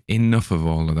 Anyway, enough of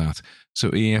all of that.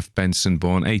 So E.F. Benson,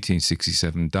 born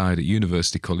 1867, died at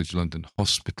University College London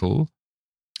Hospital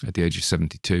at the age of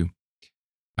 72.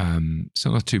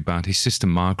 So not too bad. His sister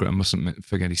Margaret, I mustn't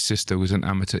forget, his sister was an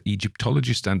amateur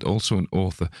Egyptologist and also an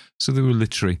author. So they were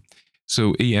literary.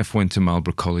 So E.F. went to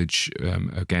Marlborough College,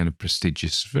 again, a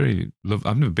prestigious,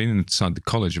 I've never been inside the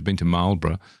college. I've been to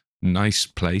Marlborough, nice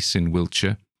place in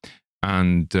Wiltshire.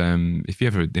 And if you're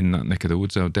ever in that neck of the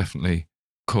woods, I'll definitely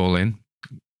call in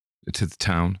to the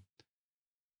town.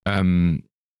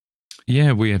 We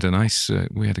had we had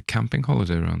a camping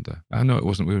holiday around there. I know it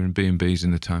wasn't, we were in B&Bs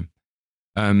in the time.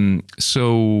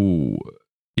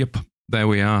 there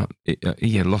we are.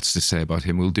 He had lots to say about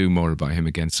him. We'll do more about him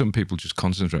again. Some people just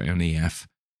concentrate on EF,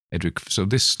 Edric. So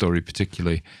this story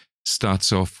particularly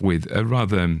starts off with a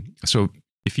rather. So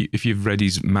if you've read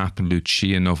his Map and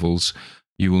Lucia novels,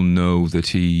 you will know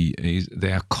that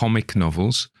they are comic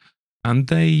novels, and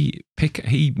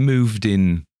he moved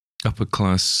in upper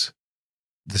class,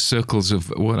 the circles of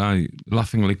what I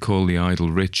laughingly call the idle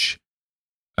rich,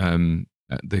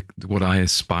 what I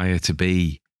aspire to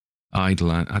be.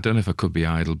 Idle. I don't know if I could be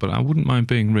idle, but I wouldn't mind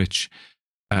being rich.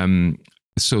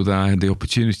 So that I had the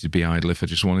opportunity to be idle if I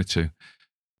just wanted to.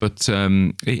 But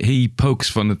he pokes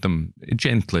fun at them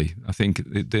gently. I think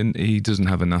then he doesn't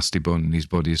have a nasty bone in his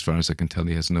body, as far as I can tell.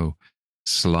 He has no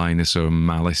slyness or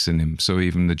malice in him. So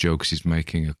even the jokes he's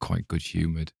making are quite good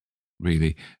humoured,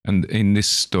 really. And in this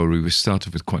story, we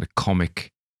started with quite a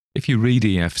comic. If you read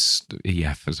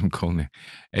EF, as I'm calling it,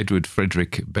 Edward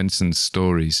Frederick Benson's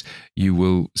stories, you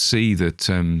will see that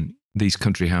these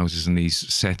country houses and these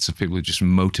sets of people who just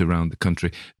motor around the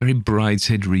country, very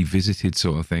Brideshead Revisited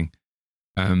sort of thing.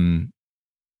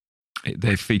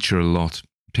 They feature a lot.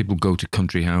 People go to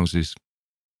country houses,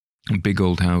 big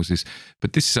old houses.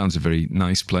 But this sounds a very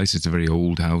nice place. It's a very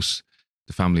old house.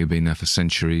 The family have been there for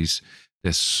centuries.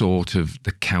 They're sort of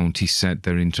the county set.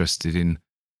 They're interested in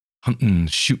hunting,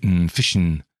 shooting,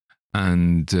 fishing,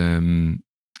 and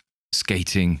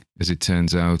skating, as it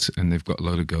turns out. And they've got a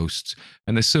lot of ghosts.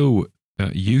 And they're so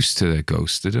used to their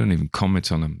ghosts, they don't even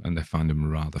comment on them, and they find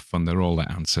them rather fun. They're all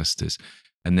their ancestors.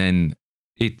 And then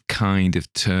it kind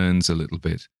of turns a little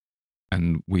bit.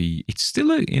 And it's still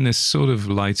in a sort of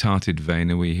light-hearted vein,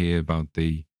 and we hear about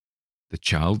the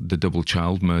double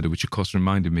child murder, which of course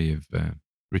reminded me of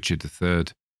Richard III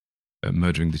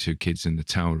murdering the two kids in the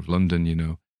Tower of London, you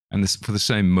know. And for the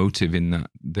same motive, in that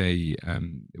they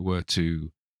were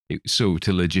to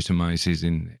legitimize his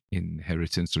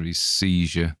inheritance or his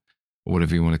seizure, or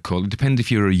whatever you want to call it. Depends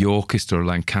if you're a Yorkist or a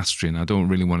Lancastrian. I don't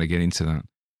really want to get into that,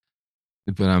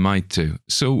 but I might do.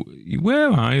 So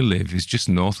where I live is just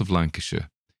north of Lancashire,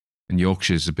 and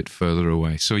Yorkshire is a bit further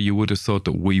away. So you would have thought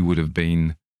that we would have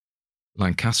been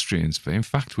Lancastrians, but in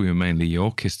fact we were mainly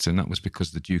Yorkists, and that was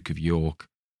because the Duke of York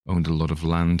owned a lot of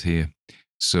land here.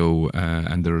 So,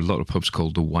 and there are a lot of pubs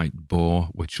called the White Boar,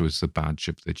 which was the badge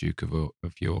of the Duke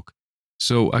of York.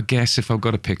 So I guess if I've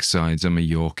got to pick sides, I'm a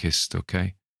Yorkist,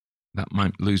 okay? That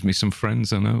might lose me some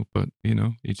friends, I know, but, you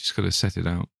know, you just got to set it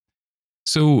out.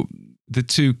 So the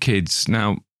two kids,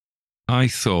 now, I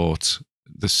thought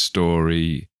the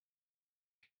story,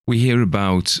 we hear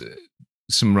about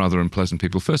some rather unpleasant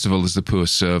people. First of all, there's the poor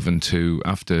servant who,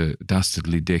 after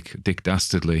Dick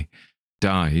Dastardly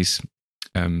dies,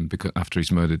 because after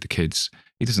he's murdered the kids,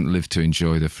 he doesn't live to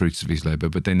enjoy the fruits of his labour,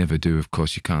 but they never do. Of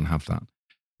course, you can't have that.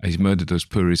 He's murdered those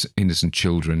poor innocent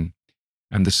children,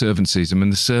 and the servant sees him,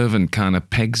 and the servant kind of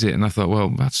pegs it. And I thought, well,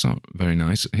 that's not very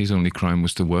nice. His only crime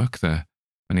was to work there,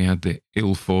 and he had the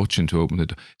ill fortune to open the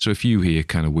door. So if you hear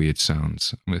kind of weird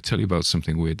sounds, I'm going to tell you about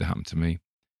something weird that happened to me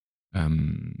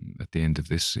at the end of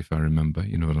this, if I remember.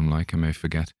 You know what I'm like, I may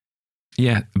forget.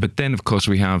 Yeah, but then, of course,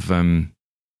 we have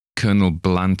Colonel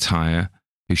Blantyre,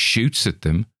 who shoots at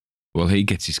them. Well, he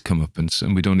gets his comeuppance,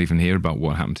 and we don't even hear about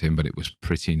what happened to him, but it was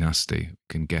pretty nasty. You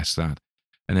can guess that.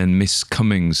 And then Miss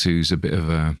Cummings, who's a bit of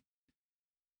a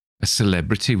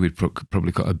celebrity, we'd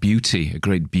probably call a beauty, a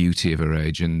great beauty of her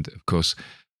age. And, of course,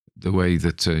 the way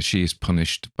that she is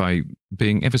punished by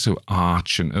being ever so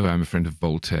arch and, oh, I'm a friend of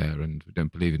Voltaire and we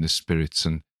don't believe in the spirits,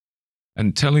 and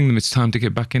telling them it's time to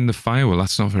get back in the fire. Well,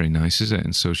 that's not very nice, is it?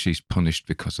 And so she's punished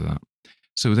because of that.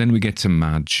 So then we get to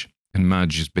Madge. And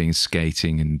Madge is being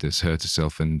skating and has hurt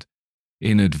herself and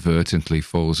inadvertently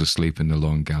falls asleep in the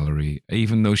long gallery,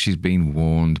 even though she's been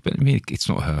warned. But I mean, it's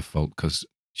not her fault because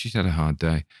she's had a hard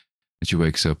day. And she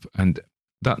wakes up, and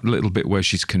that little bit where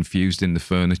she's confused in the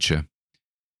furniture,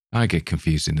 I get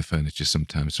confused in the furniture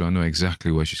sometimes, so I know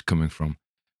exactly where she's coming from.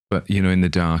 But, you know, in the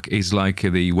dark, is like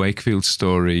the Wakefield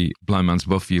story, Blind Man's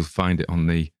Buff. You'll find it on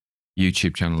the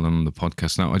YouTube channel and on the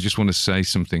podcast. Now, I just want to say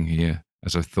something here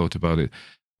as I thought about it.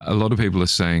 A lot of people are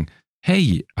saying,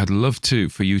 hey, I'd love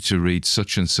for you to read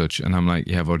such and such. And I'm like,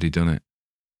 yeah, I've already done it,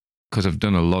 because I've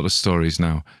done a lot of stories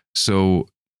now. So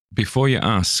before you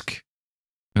ask,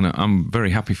 and I'm very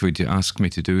happy for you to ask me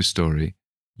to do a story,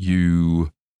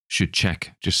 you should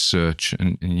check, just search,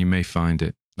 and you may find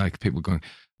it. Like people going,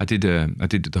 I did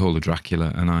the whole of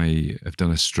Dracula, and I have done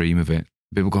a stream of it.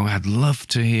 People going, I'd love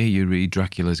to hear you read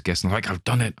Dracula's Guest. And I'm like, I've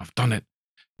done it.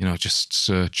 You know, just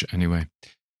search anyway.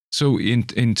 So in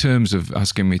terms of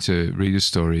asking me to read a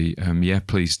story, yeah,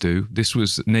 please do. This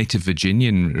was Native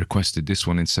Virginian requested this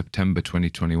one in September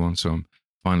 2021, so I'm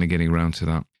finally getting around to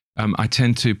that. I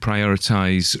tend to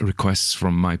prioritize requests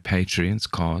from my Patreons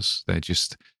because they're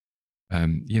just,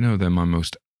 they're my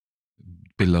most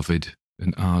beloved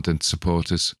and ardent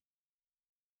supporters.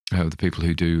 The people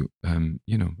who do,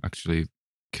 actually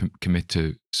commit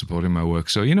to supporting my work.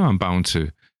 So, I'm bound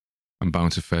to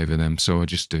favour them. So I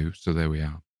just do. So there we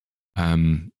are.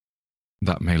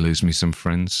 That may lose me some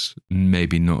friends.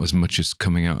 Maybe not as much as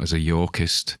coming out as a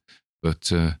Yorkist,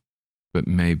 but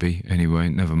maybe anyway.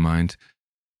 Never mind.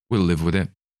 We'll live with it.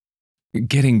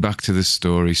 Getting back to the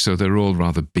story, so they're all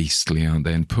rather beastly, aren't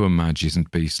they? And poor Madge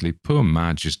isn't beastly. Poor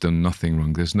Madge has done nothing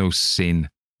wrong. There's no sin.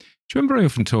 Do you remember I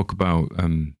often talk about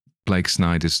Blake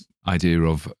Snyder's idea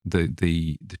of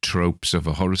the tropes of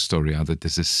a horror story are that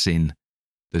there's a sin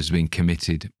that has been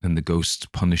committed and the ghosts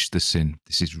punish the sin.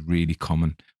 This is really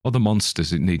common. Or the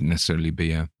monsters, it needn't necessarily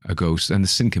be a ghost. And the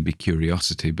sin can be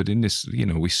curiosity. But in this,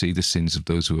 we see the sins of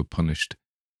those who are punished.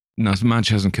 Now, Madge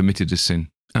hasn't committed a sin.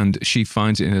 And she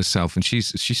finds it in herself. And she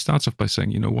starts off by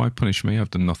saying, why punish me?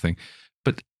 I've done nothing.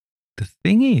 But the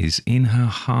thing is, in her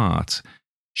heart,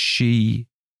 she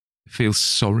feels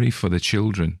sorry for the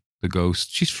children, the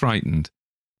ghosts. She's frightened,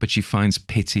 but she finds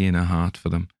pity in her heart for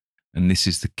them. And this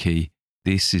is the key.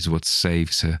 This is what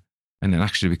saves her. And it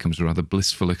actually becomes a rather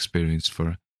blissful experience for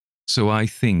her. So I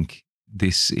think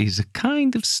this is a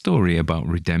kind of story about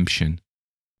redemption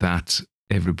that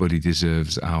everybody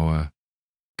deserves our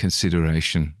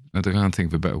consideration. I can't think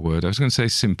of a better word. I was going to say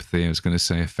sympathy. I was going to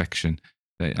say affection.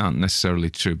 They aren't necessarily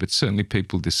true, but certainly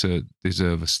people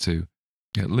deserve us to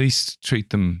at least treat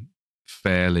them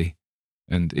fairly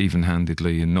and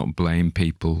even-handedly and not blame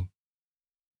people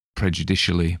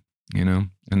prejudicially,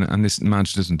 And this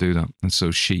Madge doesn't do that. And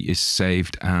so she is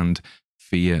saved and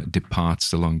fear departs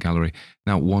the long gallery.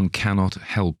 Now, one cannot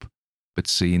help but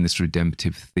see in this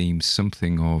redemptive theme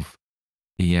something of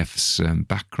EF's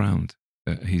background,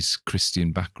 his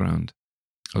Christian background.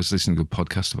 I was listening to a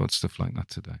podcast about stuff like that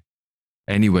today.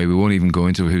 Anyway, we won't even go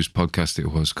into whose podcast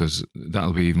it was because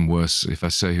that'll be even worse if I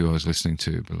say who I was listening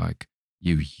to. But like,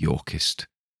 you Yorkist.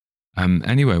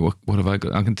 Anyway, what have I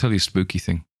got? I can tell you a spooky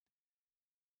thing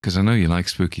because I know you like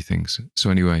spooky things.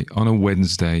 So anyway, on a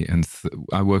Wednesday, and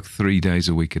I work 3 days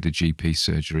a week at a GP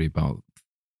surgery about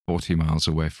 40 miles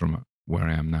away from where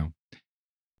I am now,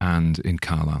 and in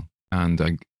Carlisle. And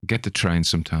I get the train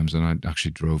sometimes, and I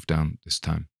actually drove down this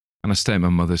time. And I stay at my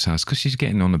mother's house because she's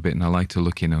getting on a bit, and I like to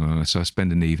look in on her. So I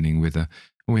spend an evening with her,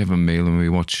 and we have a meal, and we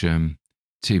watch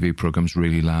TV programs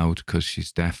really loud because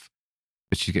she's deaf.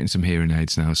 But she's getting some hearing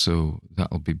aids now, so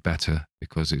that'll be better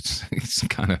because it's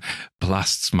kind of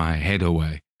blasts my head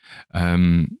away.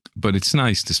 But it's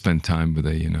nice to spend time with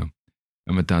her, And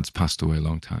my dad's passed away a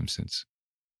long time since.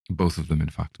 Both of them, in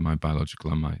fact, my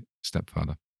biological and my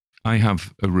stepfather. I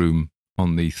have a room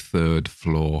on the 3rd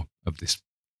floor of this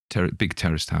big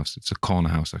terraced house. It's a corner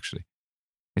house, actually.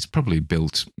 It's probably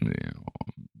built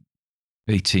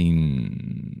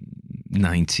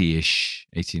 1890-ish,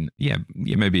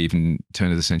 maybe even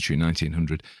turn of the century,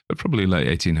 1900, but probably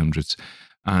late 1800s.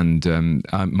 And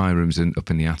my room's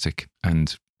up in the attic,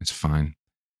 and it's fine.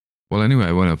 Well, anyway,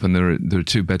 I went up, and there are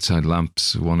 2 bedside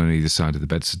lamps, one on either side of the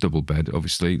bed. It's a double bed,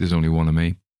 obviously. There's only one of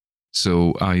me.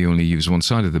 So I only use one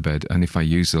side of the bed, and if I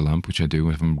use the lamp, which I do,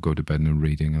 if I'm go to bed and I'm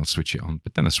reading, I'll switch it on.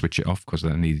 But then I switch it off because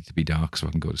I need it to be dark so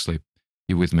I can go to sleep.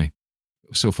 You with me?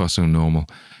 So far, so normal.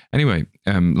 Anyway,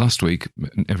 last week,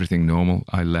 everything normal.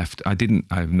 I left. I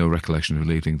have no recollection of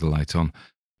leaving the light on,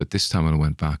 but this time when I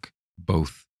went back,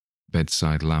 both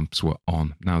bedside lamps were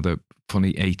on. Now they're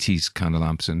funny 80s kind of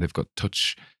lamps, and they've got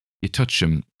touch. You touch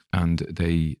them, and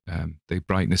the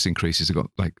brightness increases. They've got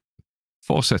like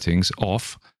 4 settings: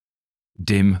 off,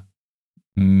 dim,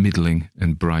 middling,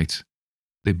 and bright.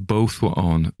 They both were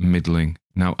on middling.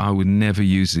 Now, I would never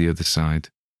use the other side.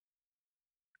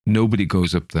 Nobody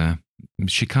goes up there.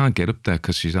 She can't get up there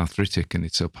because she's arthritic and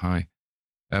it's up high.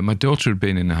 My daughter had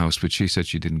been in the house, but she said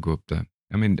she didn't go up there.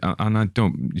 I mean, and I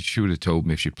don't, she would have told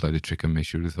me if she played a trick on me,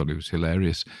 she would have thought it was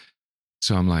hilarious.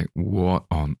 So I'm like, what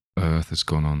on earth has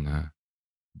gone on there?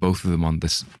 Both of them on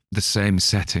the same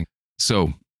setting.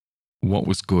 So what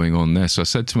was going on there? So I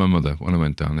said to my mother when I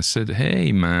went down, I said,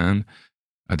 hey, man.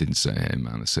 I didn't say, hey,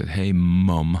 man. I said, hey,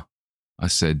 mum. I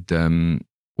said,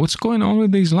 what's going on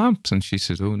with these lamps? And she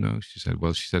said, oh, no. She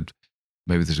said,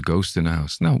 maybe there's a ghost in the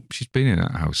house. No, she's been in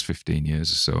that house 15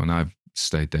 years or so, and I've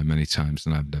stayed there many times,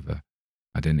 and I've never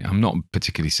had any. I'm not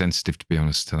particularly sensitive, to be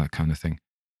honest, to that kind of thing.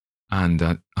 And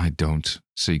I don't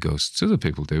see ghosts. Other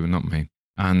people do, but not me,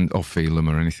 or feel them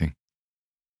or anything.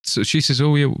 So she says,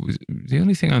 oh, yeah, the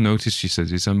only thing I noticed, she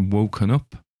says, is I'm woken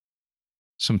up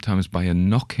sometimes by a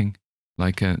knocking,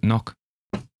 like a knock.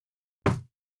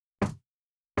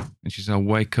 And she said, I'll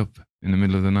wake up in the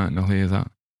middle of the night and I'll hear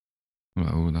that. I'm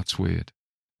like, oh, that's weird.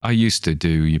 I used to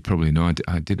do, you probably know,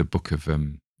 I did a book of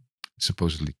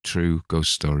supposedly true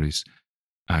ghost stories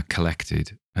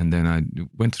collected. And then I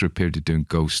went through a period of doing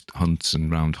ghost hunts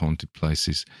and round haunted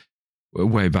places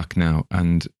way back now.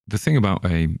 And the thing about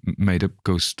a made up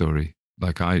ghost story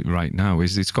like I write now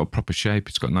is it's got proper shape.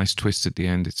 It's got a nice twist at the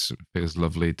end. It feels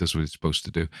lovely. It does what it's supposed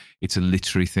to do. It's a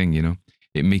literary thing, you know.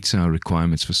 It meets our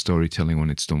requirements for storytelling when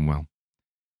it's done well.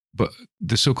 But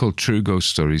the so-called true ghost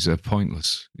stories are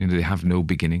pointless. You know, they have no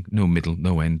beginning, no middle,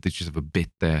 no end. They just have a bit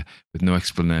there with no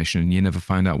explanation, and you never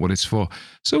find out what it's for.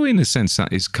 So, in a sense,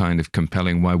 that is kind of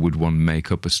compelling. Why would one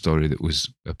make up a story that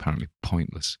was apparently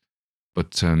pointless?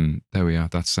 But there we are.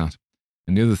 That's that.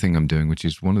 And the other thing I'm doing, which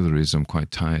is one of the reasons I'm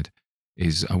quite tired,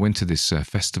 is I went to this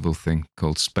festival thing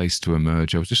called Space to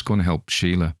Emerge. I was just going to help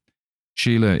Sheila.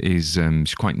 Sheila is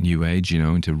she's quite new age, you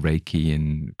know, into Reiki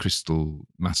and crystal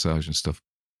massage and stuff.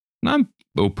 And I'm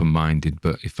open-minded,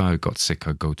 but if I got sick,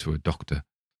 I'd go to a doctor.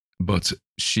 But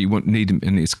she won't need him,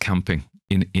 and it's camping.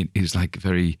 It is like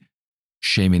very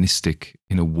shamanistic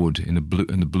in a wood, and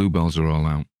the bluebells are all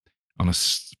out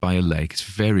by a lake. It's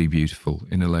very beautiful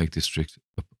in a lake district,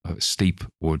 a steep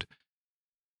wood.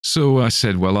 So I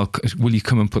said, well, will you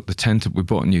come and put the tent up? We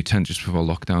bought a new tent just before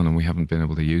lockdown, and we haven't been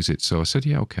able to use it. So I said,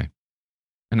 yeah, okay.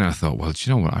 And then I thought, well, do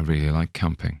you know what? I really like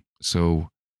camping. So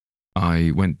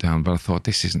I went down, but I thought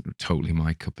this isn't totally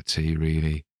my cup of tea,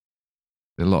 really.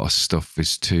 A lot of stuff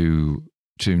is too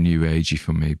new agey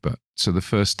for me. But so the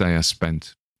first day I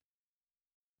spent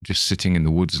just sitting in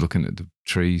the woods looking at the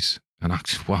trees, and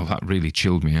actually, wow, that really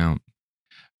chilled me out.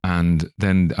 And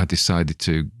then I decided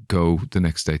to go the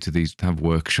next day to have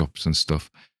workshops and stuff.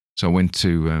 So I went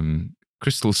to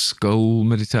Crystal Skull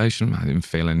meditation. I didn't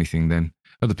feel anything then.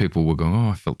 Other people were going, oh,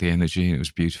 I felt the energy and it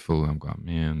was beautiful. I'm going,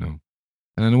 yeah, no.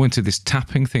 And then I went to this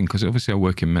tapping thing because obviously I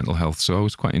work in mental health. So I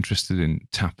was quite interested in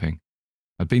tapping.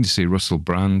 I'd been to see Russell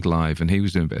Brand live and he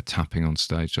was doing a bit of tapping on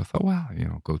stage. So I thought, well, you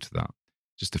know, I'll go to that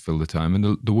just to fill the time.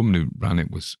 And the woman who ran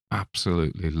it was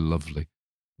absolutely lovely.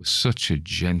 Was such a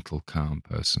gentle, calm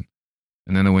person.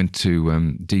 And then I went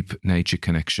to Deep Nature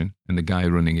Connection, and the guy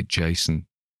running it, Jason,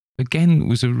 again,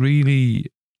 was a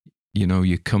really, you know,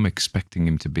 you come expecting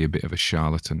him to be a bit of a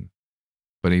charlatan,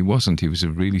 but he wasn't. He was a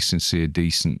really sincere,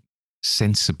 decent,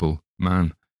 sensible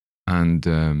man. And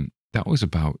that was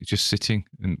about just sitting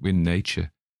in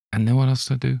nature. And then what else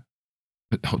did I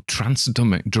do? Trance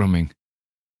drumming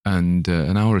and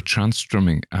an hour of trance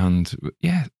drumming. And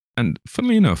yeah, and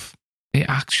funnily enough, it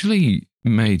actually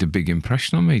made a big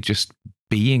impression on me, just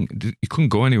being, you couldn't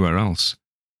go anywhere else.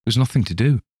 There's nothing to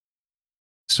do.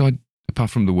 So apart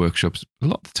from the workshops, a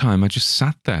lot of the time I just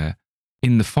sat there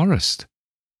in the forest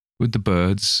with the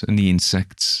birds and the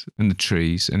insects and the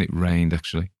trees, and it rained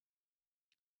actually.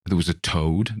 There was a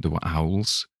toad, there were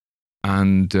owls,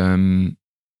 and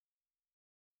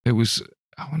it was,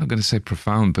 I'm not going to say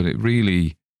profound, but it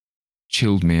really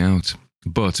chilled me out.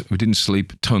 But we didn't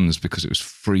sleep tons because it was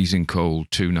freezing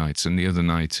cold 2 nights. And the other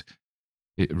night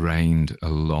it rained a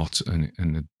lot. And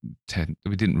the tent,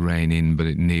 we didn't rain in, but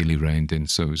it nearly rained in.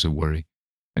 So it was a worry.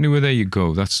 Anyway, there you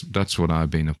go. That's what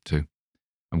I've been up to.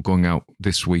 I'm going out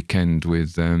this weekend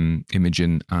with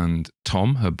Imogen and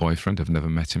Tom, her boyfriend. I've never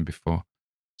met him before.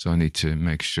 So I need to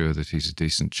make sure that he's a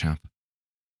decent chap.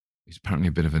 He's apparently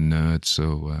a bit of a nerd,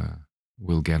 so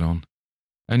we'll get on.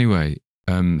 Anyway,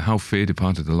 how fear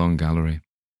departed the long gallery.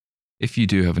 If you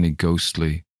do have any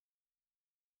ghostly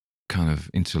kind of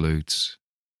interludes,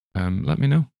 let me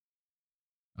know.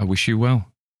 I wish you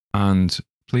well. And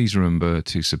please remember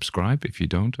to subscribe if you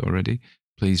don't already.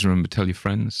 Please remember to tell your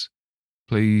friends.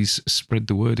 Please spread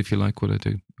the word if you like what I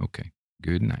do. Okay,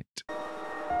 good night.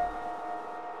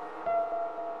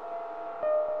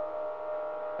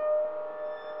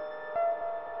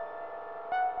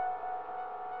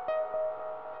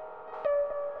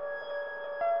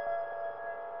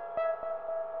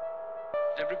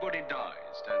 Everybody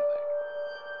dies, don't they?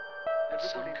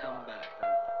 Everybody come back,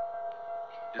 don't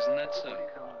they? Isn't that so?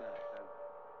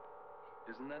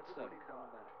 Isn't that so?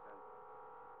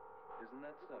 Isn't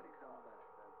that so?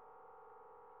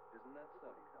 Isn't that so?